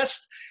 seconds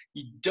rest.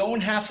 You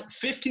don't have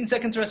 15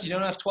 seconds rest. You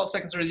don't have 12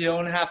 seconds rest. You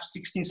don't have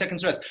 16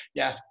 seconds rest.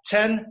 You have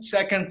 10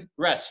 seconds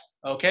rest.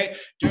 Okay?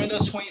 During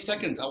those 20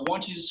 seconds, I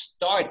want you to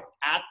start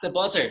at the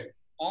buzzer.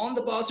 On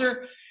the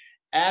buzzer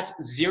at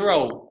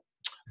 0.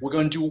 We're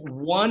going to do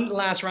one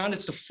last round.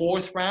 It's the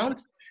 4th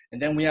round.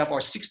 And then we have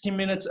our 60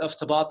 minutes of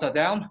Tabata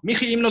down.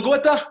 Michi, im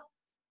nagota?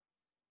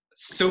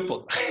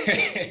 Super.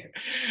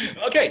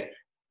 Okay.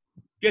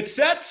 Get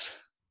set?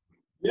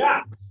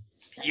 Yeah.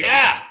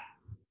 Yeah.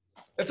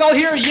 Let's all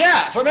hear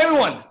yeah from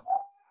everyone.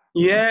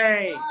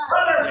 Yay.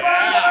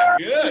 Yeah,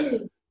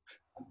 good.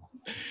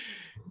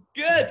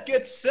 Good,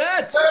 get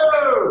set.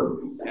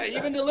 Yeah,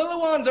 even the little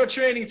ones are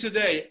training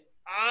today.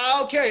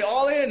 Okay,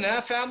 all in,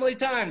 family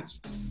times.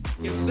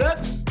 Get set.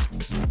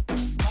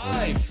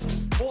 5,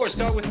 4,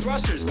 start with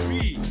thrusters.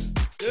 3,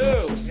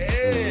 2,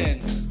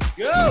 and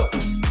go.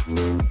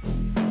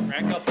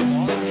 Crank up the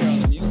volume here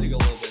on the music a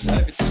little bit.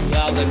 If it's too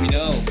loud, let me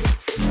know.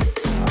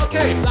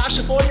 Okay, flash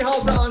the 40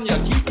 halter on you.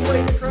 Keep the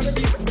weight in front of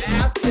you.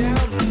 Ass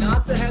down,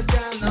 not the head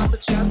down, not the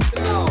chest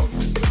down.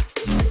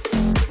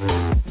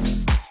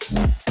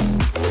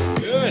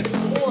 Good.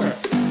 4,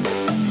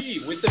 3,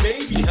 with the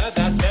baby, huh?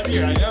 That's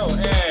heavier, I know.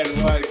 And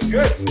 1,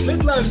 good.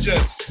 Split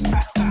lunges. Split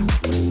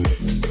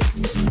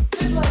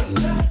lunge,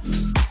 huh?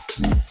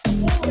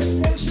 Full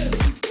extension.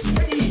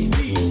 3,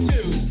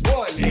 2,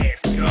 1, and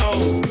go.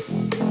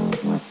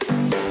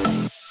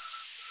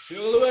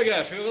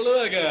 Feel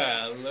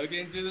look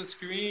into the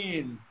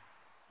screen.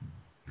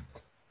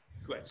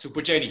 Good,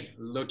 Super Jenny,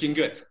 looking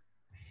good.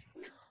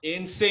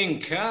 In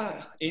sync,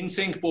 huh? In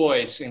sync,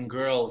 boys and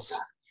girls.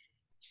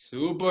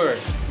 Super.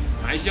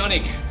 Nice,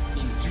 Yannick.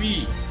 In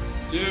 3,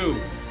 2,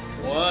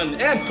 1,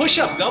 and push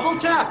up, double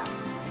tap.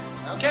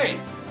 Okay.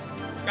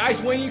 Guys,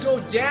 when you go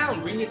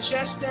down, bring your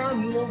chest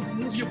down,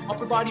 move your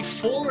upper body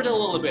forward a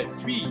little bit.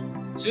 3,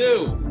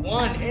 2,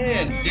 1,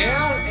 and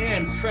down,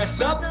 and press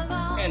up,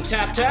 and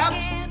tap, tap.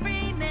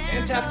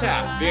 And tap,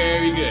 tap.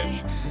 Very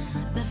good.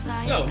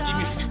 So, give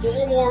me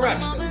 4 more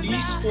reps. At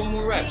least 4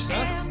 more reps,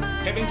 huh?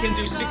 Kevin can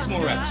do 6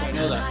 more reps. I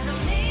know that.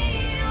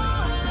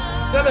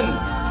 7,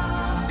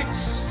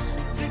 6,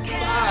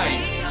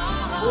 5,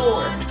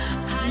 4,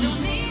 3,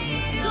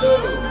 2,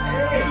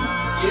 and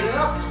get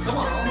up. Come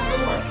on, almost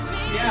over.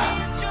 Yeah.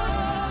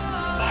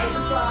 Side to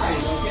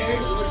side, okay?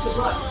 With the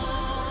butt.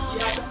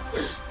 Yeah,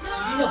 first.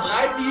 Selina,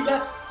 bleib lieber.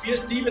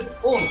 Fierst lieber.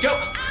 Oh, go.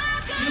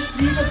 Fierst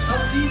lieber,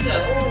 abziehen.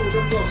 Oh,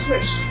 don't go.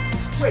 Switch.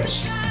 Switch.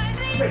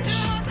 Switch.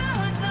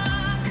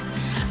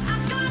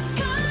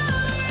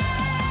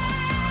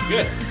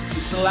 Good.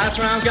 It's the last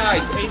round,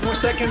 guys. 8 more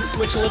seconds.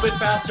 Switch a little bit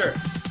faster.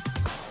 6,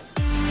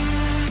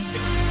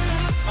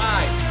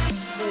 5,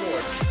 4,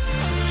 3,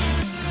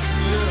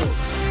 2,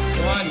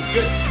 1.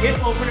 Good. Hip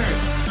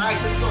openers. All right,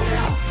 let's go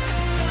down.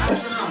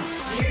 Last round.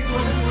 Here's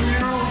one more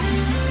narrow.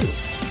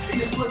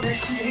 Biggest foot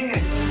next to your hand.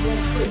 And then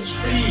switch.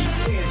 3,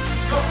 and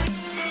go.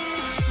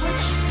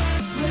 Switch.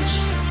 Switch.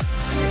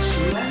 Switch.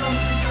 Land on the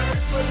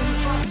foot in the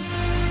front.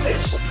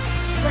 Switch.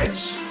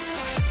 Switch.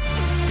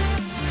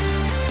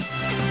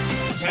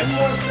 10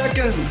 more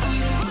seconds.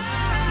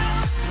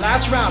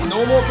 Last round,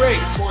 no more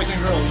breaks, boys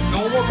and girls.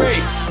 No more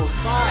breaks for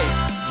 5,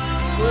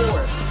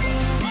 4,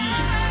 3,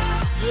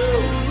 2,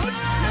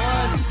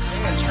 1.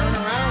 And turn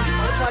around,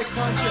 butterfly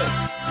crunches.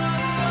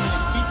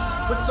 Feet,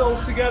 foot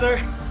soles together.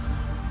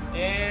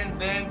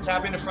 And then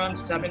tap in the front,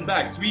 tap in the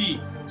back. 3,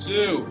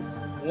 2,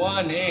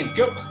 1, and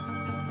go.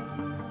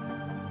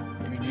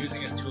 Maybe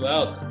music is too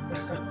loud.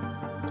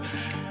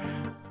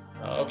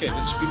 Okay,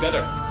 this should be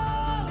better.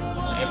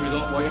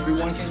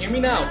 Everyone can hear me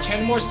now.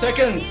 10 more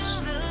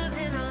seconds.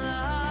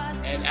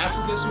 And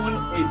after this one,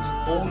 it's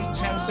only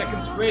 10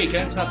 seconds break.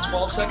 And it's not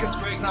 12 seconds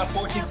break, it's not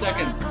 14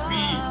 seconds.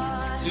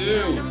 3,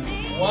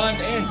 2, 1,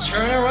 and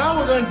turn around.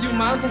 We're going to do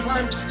mountain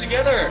climbs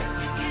together.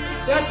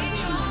 Set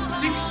in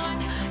 6,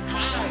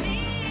 5,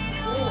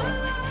 4,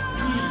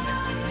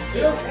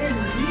 3, 2, and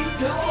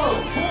release elbow.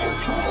 Pull,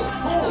 pull,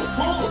 pull,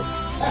 pull.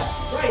 Left,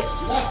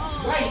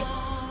 right.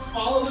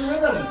 Follow the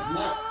rhythm.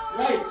 Left,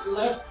 right,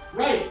 left,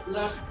 right,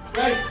 left,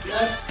 right,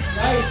 left,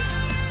 right.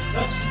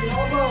 Touch the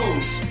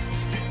elbows.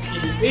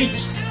 In 8,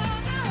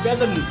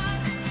 7,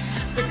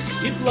 6,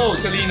 hip low,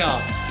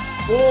 Selena.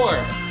 4,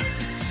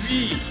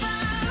 3,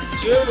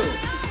 2,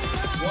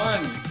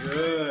 1.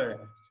 Good.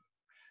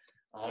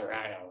 All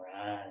right, all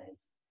right.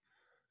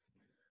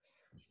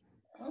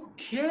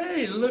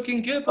 Okay,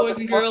 looking good, boys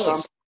and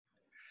girls.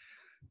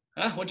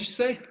 Huh? What'd you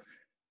say?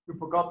 You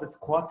forgot the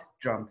squat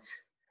jumps.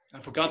 I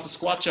forgot the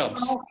squat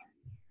jumps. Oh,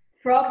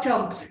 frog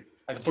jumps.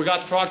 I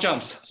forgot frog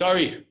jumps.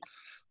 Sorry.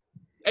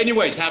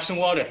 Anyways, have some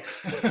water.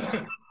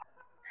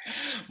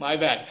 My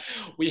bad.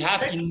 We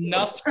have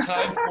enough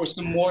time for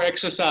some more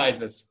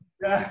exercises.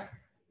 Yeah.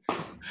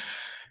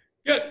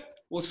 Good.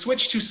 We'll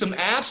switch to some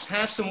abs.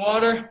 Have some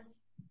water.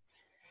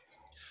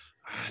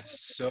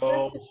 It's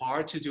so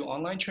hard to do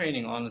online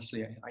training,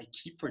 honestly. I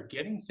keep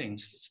forgetting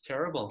things. It's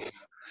terrible.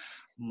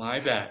 My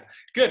bad.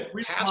 Good.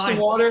 Have some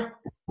water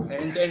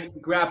and then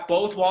grab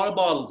both water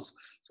bottles.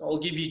 So I'll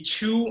give you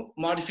 2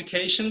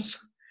 modifications.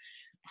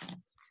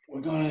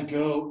 We're gonna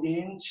go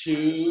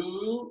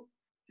into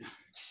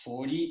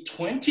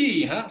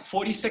 40-20, huh?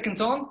 40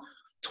 seconds on,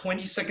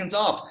 20 seconds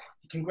off.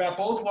 You can grab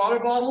both water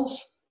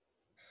bottles.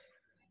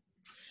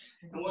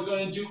 And we're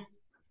gonna do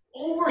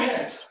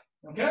overhead,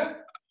 okay?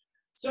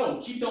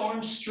 So keep the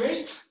arms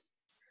straight,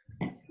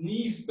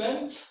 knees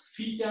bent,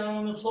 feet down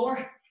on the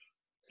floor,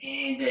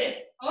 and then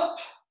up,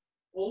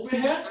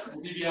 overhead,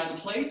 as if you had a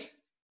plate,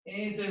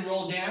 and then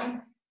roll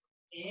down,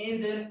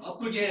 and then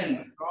up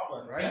again.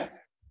 Goblin, right? Okay?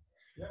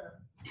 Yeah.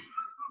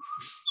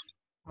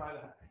 Try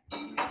that.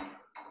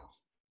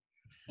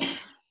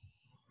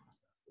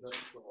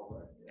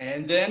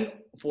 And then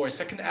for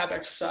second ab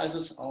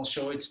exercises, I'll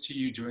show it to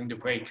you during the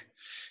break.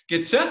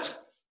 Get set.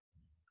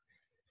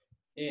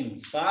 In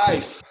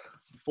 5,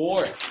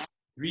 4,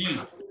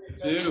 3,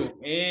 2,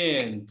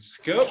 and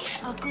go.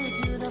 I'll go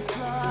to the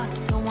floor,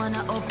 don't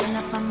wanna open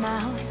up my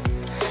mouth,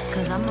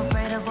 'cause I'm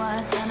afraid of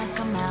what's gonna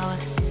come out.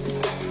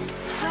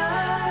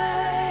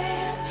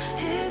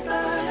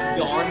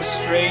 The arms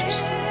straight,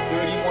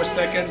 30 more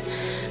seconds.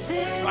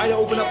 Try to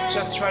open up the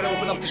chest, try to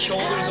open up the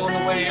shoulders on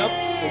the way up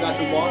so that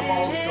the water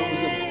bottles goes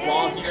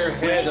above your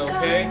head,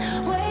 okay?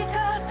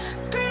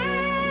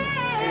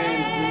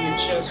 And bring your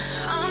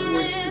chest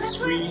towards the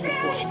screen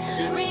for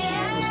 50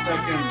 more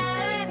seconds.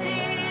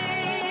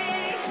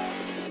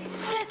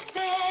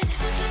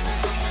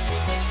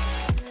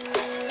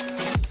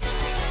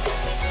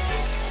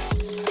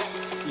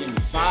 In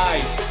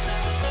 5,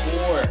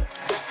 4,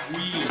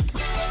 3,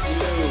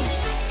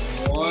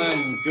 2, 1.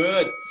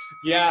 Good.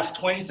 You have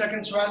 20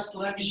 seconds rest.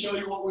 Let me show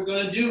you what we're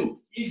going to do.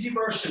 Easy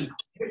version.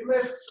 Hip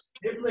lifts,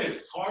 hip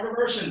lifts. Harder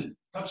version.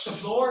 Touch the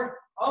floor,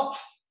 up,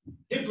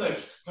 hip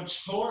lift. Touch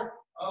the floor,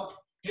 up,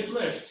 hip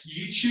lift.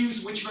 You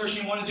choose which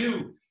version you want to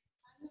do.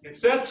 Get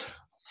set.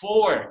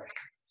 4,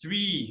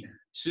 3,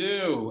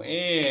 2,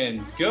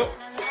 and go.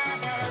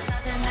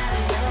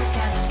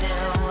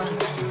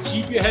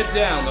 Keep your head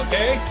down,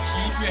 okay?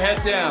 Keep your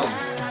head down.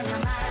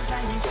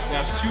 You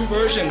have 2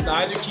 versions.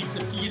 Either keep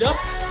the feet up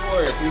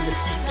or bring the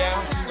feet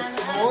down to the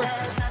floor.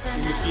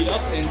 Bring your feet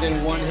up and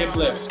then 1 hip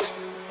lift.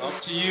 Up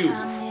to you.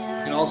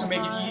 You can also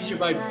make it easier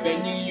by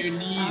bending your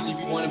knees if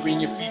you want to bring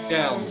your feet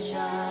down.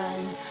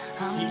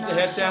 Keep the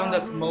head down,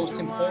 that's most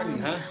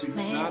important, huh? Do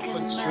not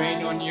put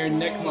strain on your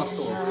neck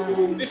muscles.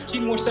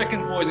 15 more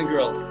seconds, boys and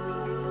girls.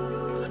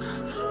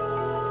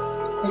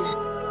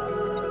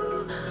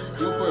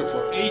 Super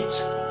for 8,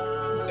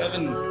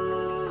 7,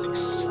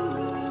 6,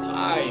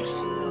 5,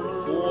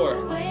 4,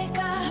 3,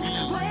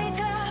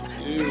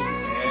 2,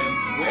 and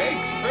break.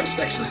 First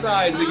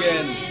exercise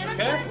again,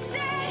 okay?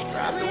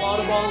 Grab the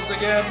water bottles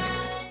again.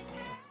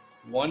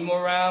 1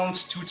 more round,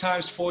 2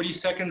 times 40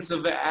 seconds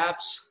of the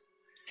abs.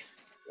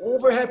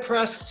 Overhead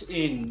press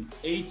in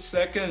 8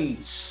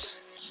 seconds.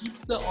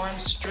 Keep the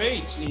arms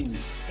straight in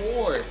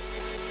 4,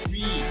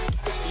 3,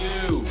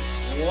 2,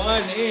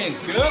 1, and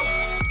go.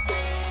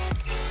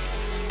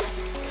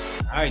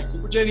 All right,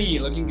 Super Jenny,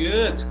 looking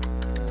good.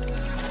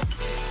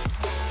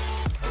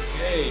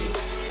 Okay.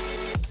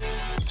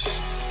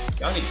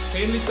 Janik,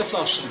 10 Liter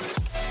Flaschen.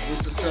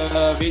 Das ist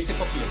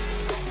WC-Papier.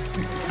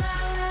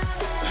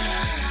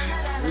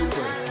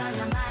 Super.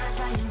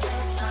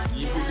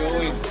 Keep it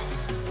going.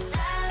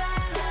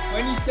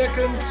 20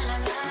 seconds.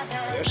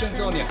 Sehr schön,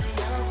 Sonja.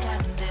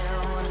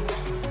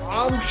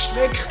 Arm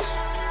gestreckt.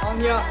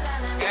 Anja,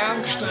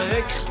 Arm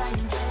gestreckt.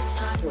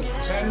 Good.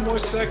 10 more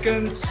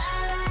seconds.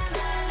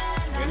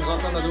 Den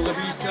Rad an der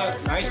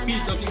durchbeissen. Nice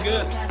beat, looking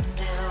good.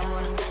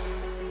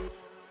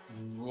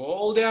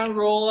 Roll down,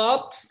 roll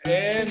up,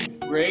 and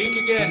break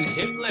again.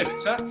 Hip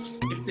lifts, huh?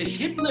 If the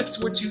hip lifts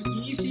were too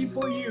easy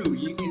for you,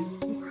 you can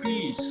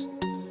increase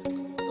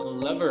the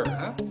lever,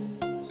 huh?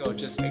 So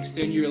just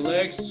extend your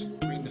legs,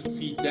 bring the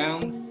feet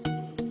down.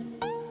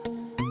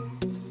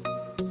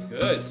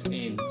 Good.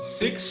 In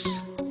 6,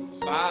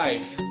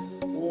 5,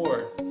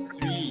 4,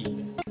 3,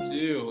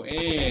 2,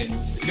 and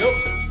go.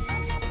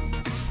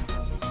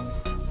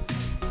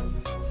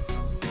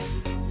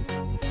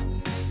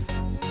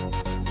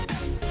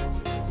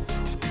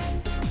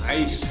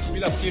 Nice. Keep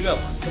it up, keep it up.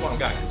 Come on,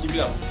 guys, keep it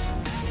up.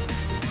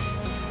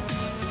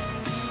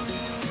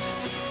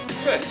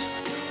 Good.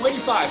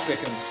 25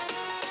 seconds.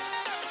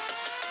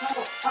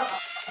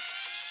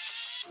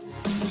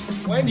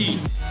 20.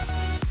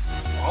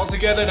 All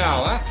together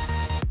now, huh?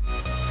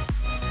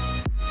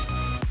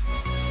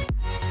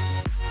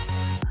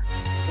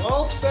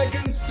 12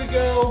 seconds to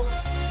go.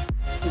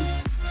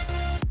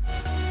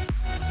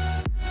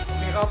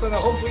 Wir gaan naar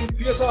hopelijk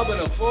 4 samen.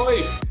 5,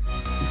 4,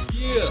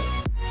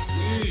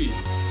 3,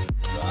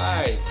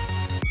 2,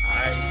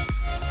 1.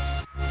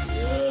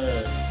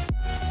 Good.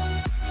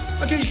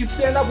 Okay, you can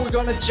stand up. We're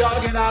gonna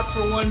jog it out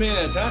for 1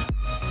 minute, huh?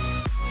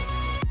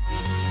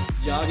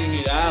 Jogging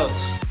it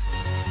out.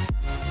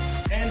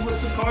 And with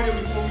some cardio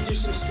before we do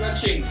some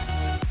stretching.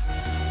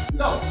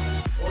 So,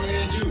 what we're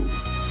gonna do,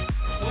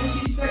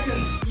 20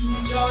 seconds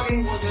easy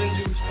jogging. We're gonna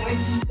do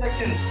 20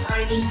 seconds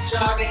Chinese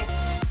jogging.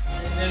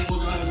 And then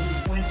we're gonna do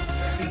 20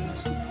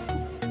 seconds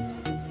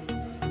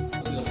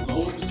of the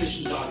lower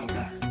position jogging.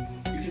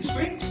 You can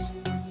sprint,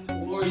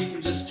 or you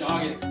can just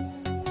jog it,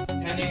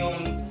 depending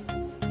on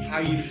how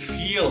you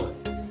feel.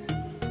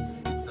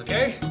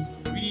 Okay?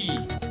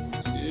 3,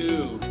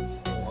 2,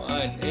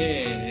 1,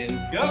 and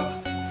go.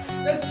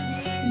 That's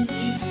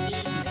easy.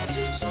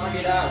 Just jog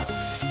it out.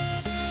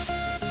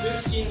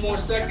 15 more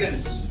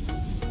seconds.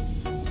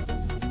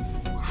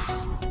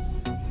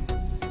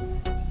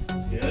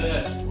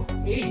 Good.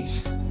 8,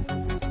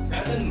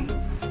 7,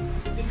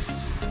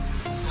 6,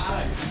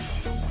 5,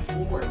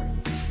 4,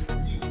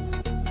 3,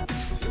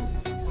 2.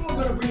 And we're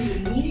gonna bring the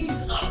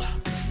knees up.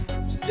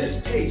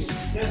 This pace,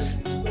 yes,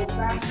 go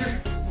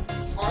faster,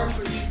 hard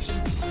for you to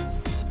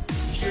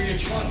secure your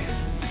trunk.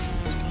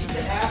 Keep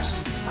the abs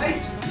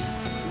tight,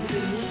 keep the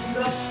knees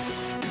up.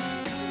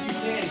 You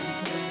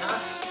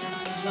cannot.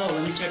 No,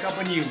 let me check up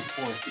on you.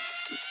 4,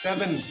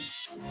 7,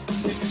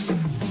 6,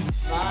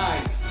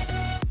 5,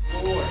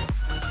 4,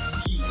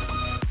 3,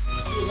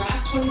 2.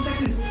 Last 20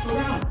 seconds, let's go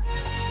down.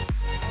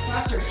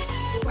 Faster,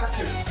 go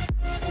faster,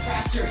 go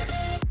faster,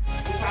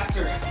 go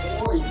faster.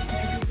 Or you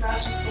can't go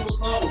fast, just go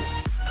slow.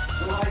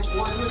 Otherwise,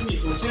 forward with me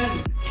for 10,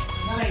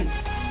 9,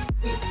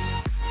 8,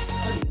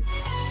 7,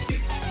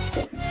 6,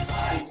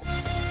 5,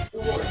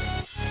 4,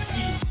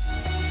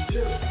 3,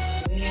 2,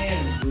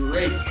 and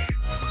break.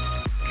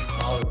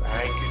 All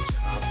right, good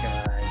job,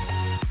 guys.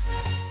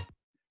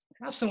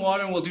 Have some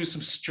water and we'll do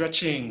some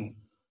stretching.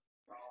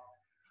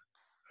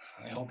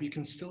 I hope you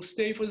can still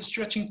stay for the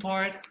stretching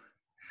part.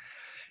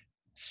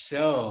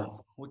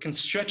 So, we can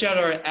stretch out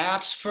our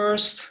abs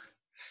first.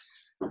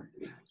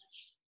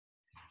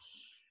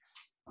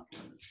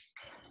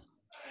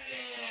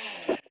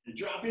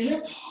 Drop your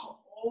hip,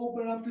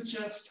 open up the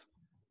chest.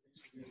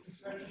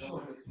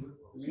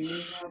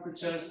 Lean out the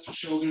chest,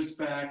 shoulders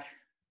back.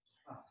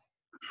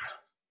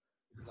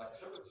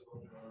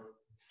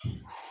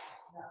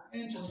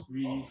 And just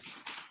breathe.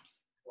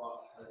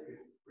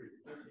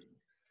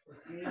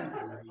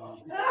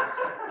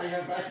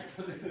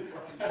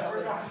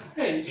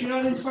 Hey, if you're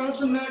not in front of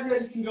the mat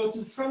yet, you can go to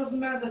the front of the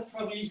mat. That's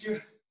probably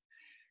easier.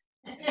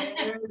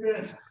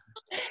 And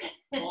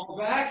fall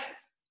back.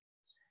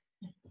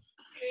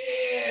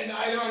 And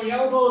either on the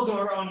elbows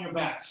or on your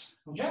backs,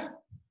 okay?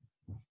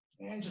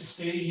 And just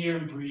stay here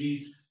and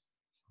breathe.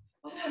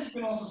 Otherwise, you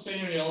can also stay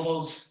on your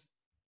elbows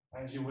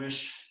as you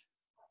wish.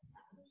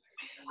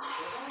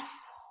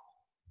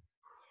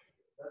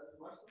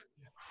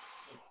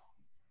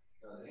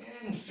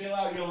 And fill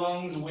out your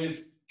lungs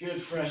with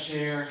good fresh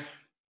air.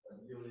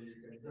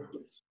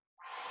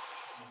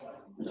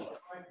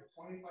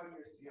 25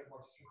 years to get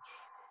more stretch.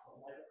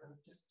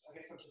 I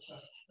guess I'm just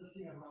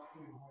something I'm not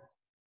doing more.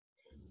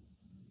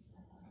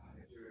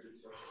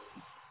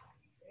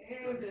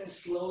 And then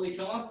slowly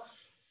come up.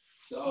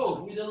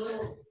 So we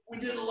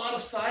did a lot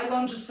of side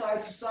lunges,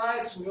 side to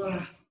side. So we're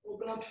gonna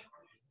open up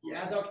the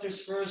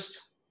adductors first.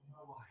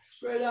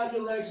 Spread out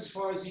your legs as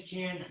far as you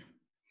can.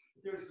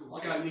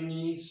 Lock out your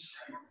knees.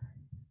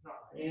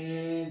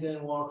 And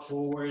then walk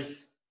forward.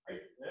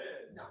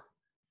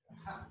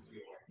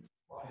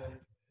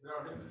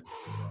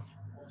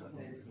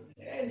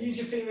 And use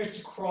your fingers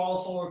to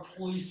crawl forward,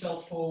 pull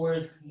yourself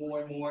forward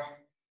more and more.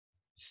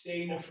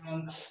 Stay in the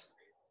front. This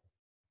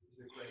is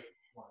a great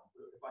one.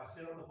 If I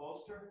sit on the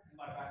bolster,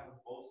 my back on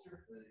the bolster.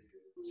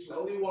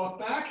 Slowly walk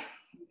back,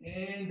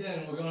 and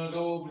then we're gonna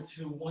go over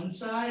to one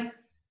side.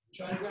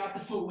 Try to grab the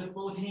foot with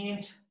both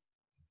hands.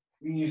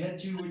 Bring your head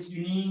towards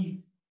your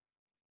knee.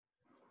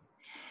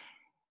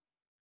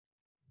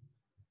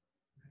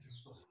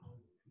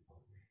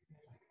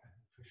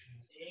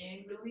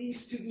 And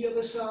release to the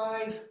other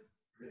side.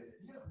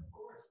 Yeah, of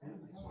course.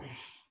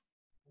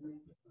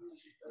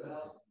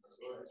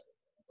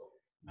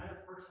 I have a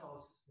personal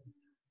assistant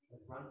that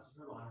runs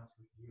her lines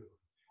with you.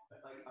 But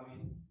like, I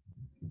mean,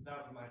 that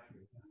would be my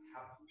dream.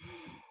 Have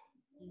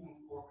even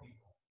 4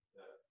 people.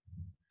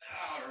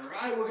 All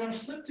right, we're gonna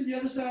flip to the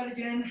other side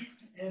again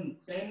and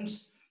bend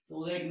the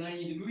leg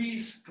 90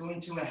 degrees, go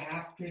into a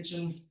half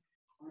pigeon,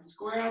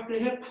 square out the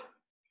hip,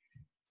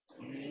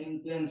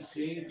 and then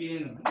sink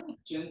in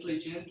gently,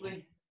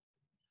 gently.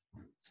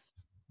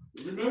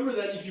 Remember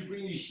that if you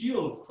bring your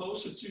heel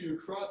closer to your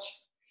crotch,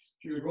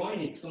 to your groin,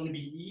 it's going to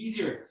be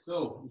easier.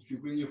 So if you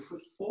bring your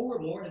foot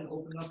forward more and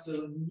open up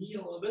the knee a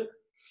little bit,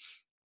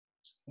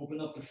 open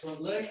up the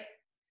front leg,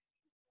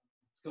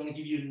 It's going to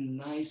give you a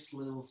nice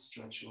little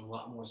stretch, or a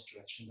lot more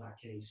stretch in that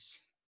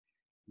case.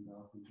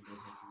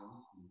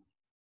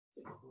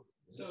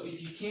 So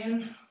if you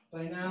can,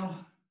 by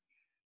now,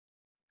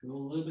 go a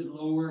little bit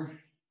lower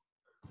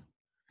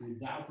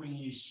without bringing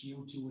your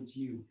heel towards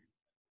you.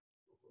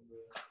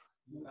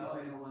 I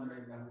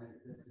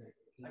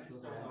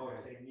just don't know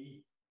if they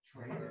need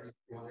trainers.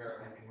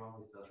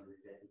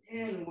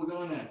 And we're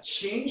going to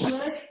change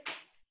leg.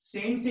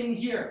 Same thing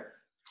here.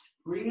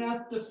 Bring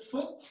out the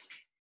foot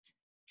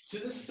to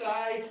the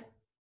side,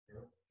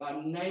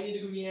 about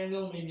 90-degree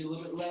angle, maybe a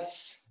little bit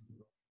less.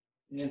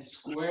 And then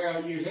square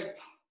out your hip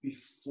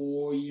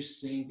before you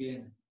sink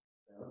in.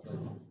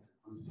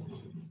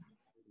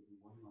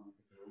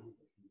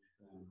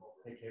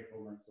 Be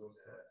careful when so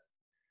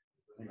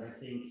and I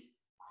think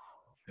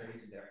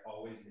crazy, they're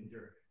always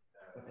injured.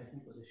 But I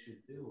think what they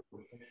should do,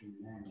 especially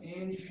men.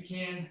 And if you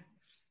can,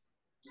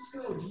 just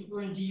go deeper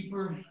and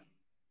deeper.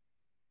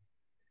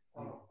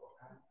 Oh,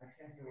 I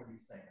can't hear what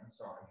he's saying. I'm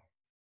sorry.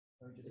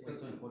 What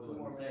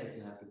say is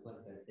you have to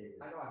put that table.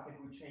 I know. I think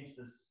we changed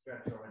the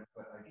stretch already,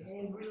 but I just.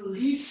 And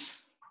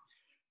release.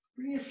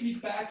 Bring your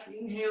feet back.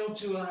 Inhale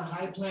to a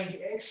high plank.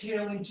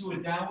 Exhale into a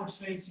downward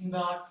facing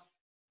dog.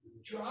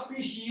 Drop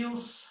your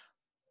heels.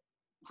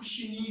 Push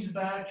your knees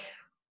back.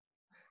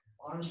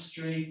 Arms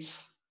straight.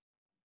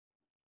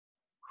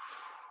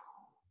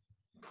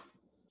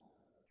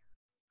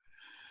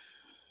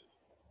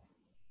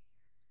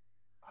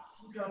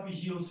 Drop your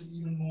heels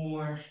even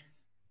more.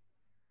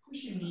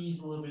 Push your knees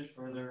a little bit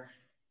further.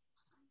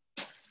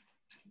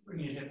 Bring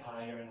your hip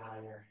higher and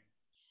higher.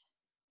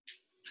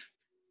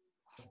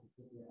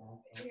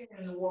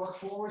 And walk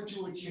forward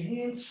towards your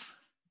hands.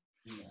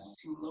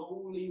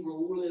 Slowly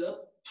roll it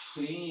up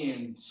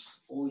and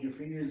fold your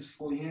fingers,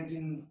 fold your hands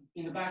in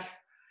the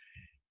back.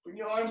 Bring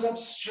your arms up,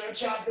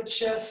 stretch out the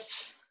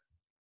chest.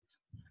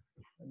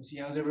 Let me see,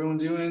 how's everyone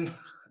doing?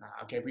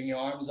 Okay, bring your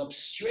arms up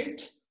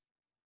straight.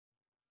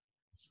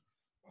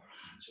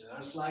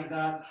 Just like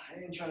that,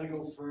 and try to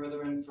go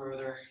further and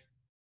further.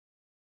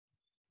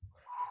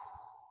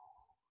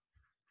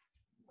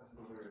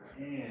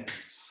 And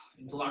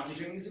interlock your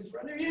fingers in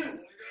front of you. We're going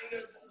to go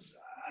to the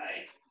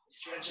side.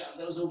 Stretch out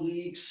those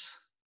obliques.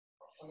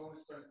 And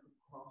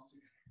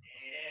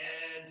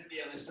to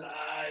the other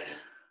side.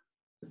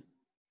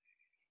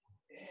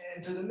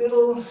 And to the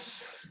middle.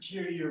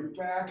 Secure your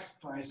back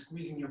by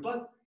squeezing your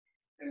butt.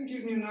 And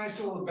give me a nice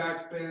little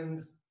back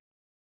bend.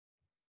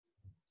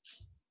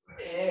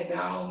 And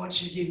now I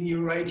want you to give me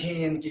your right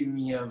hand. Give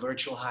me a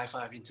virtual high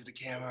five into the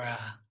camera.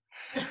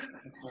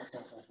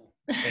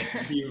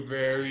 Thank you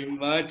very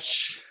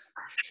much.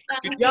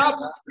 Good job.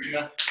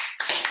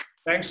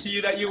 Thanks to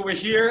you that you were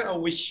here. I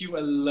wish you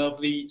a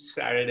lovely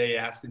Saturday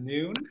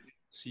afternoon.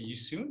 See you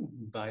soon.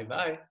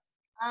 Bye-bye.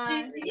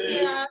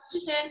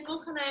 Schönes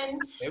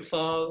Wochenende.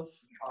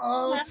 Ebenfalls.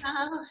 Ciao.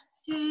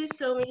 Tschüss,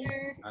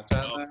 Dominik.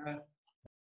 Ciao.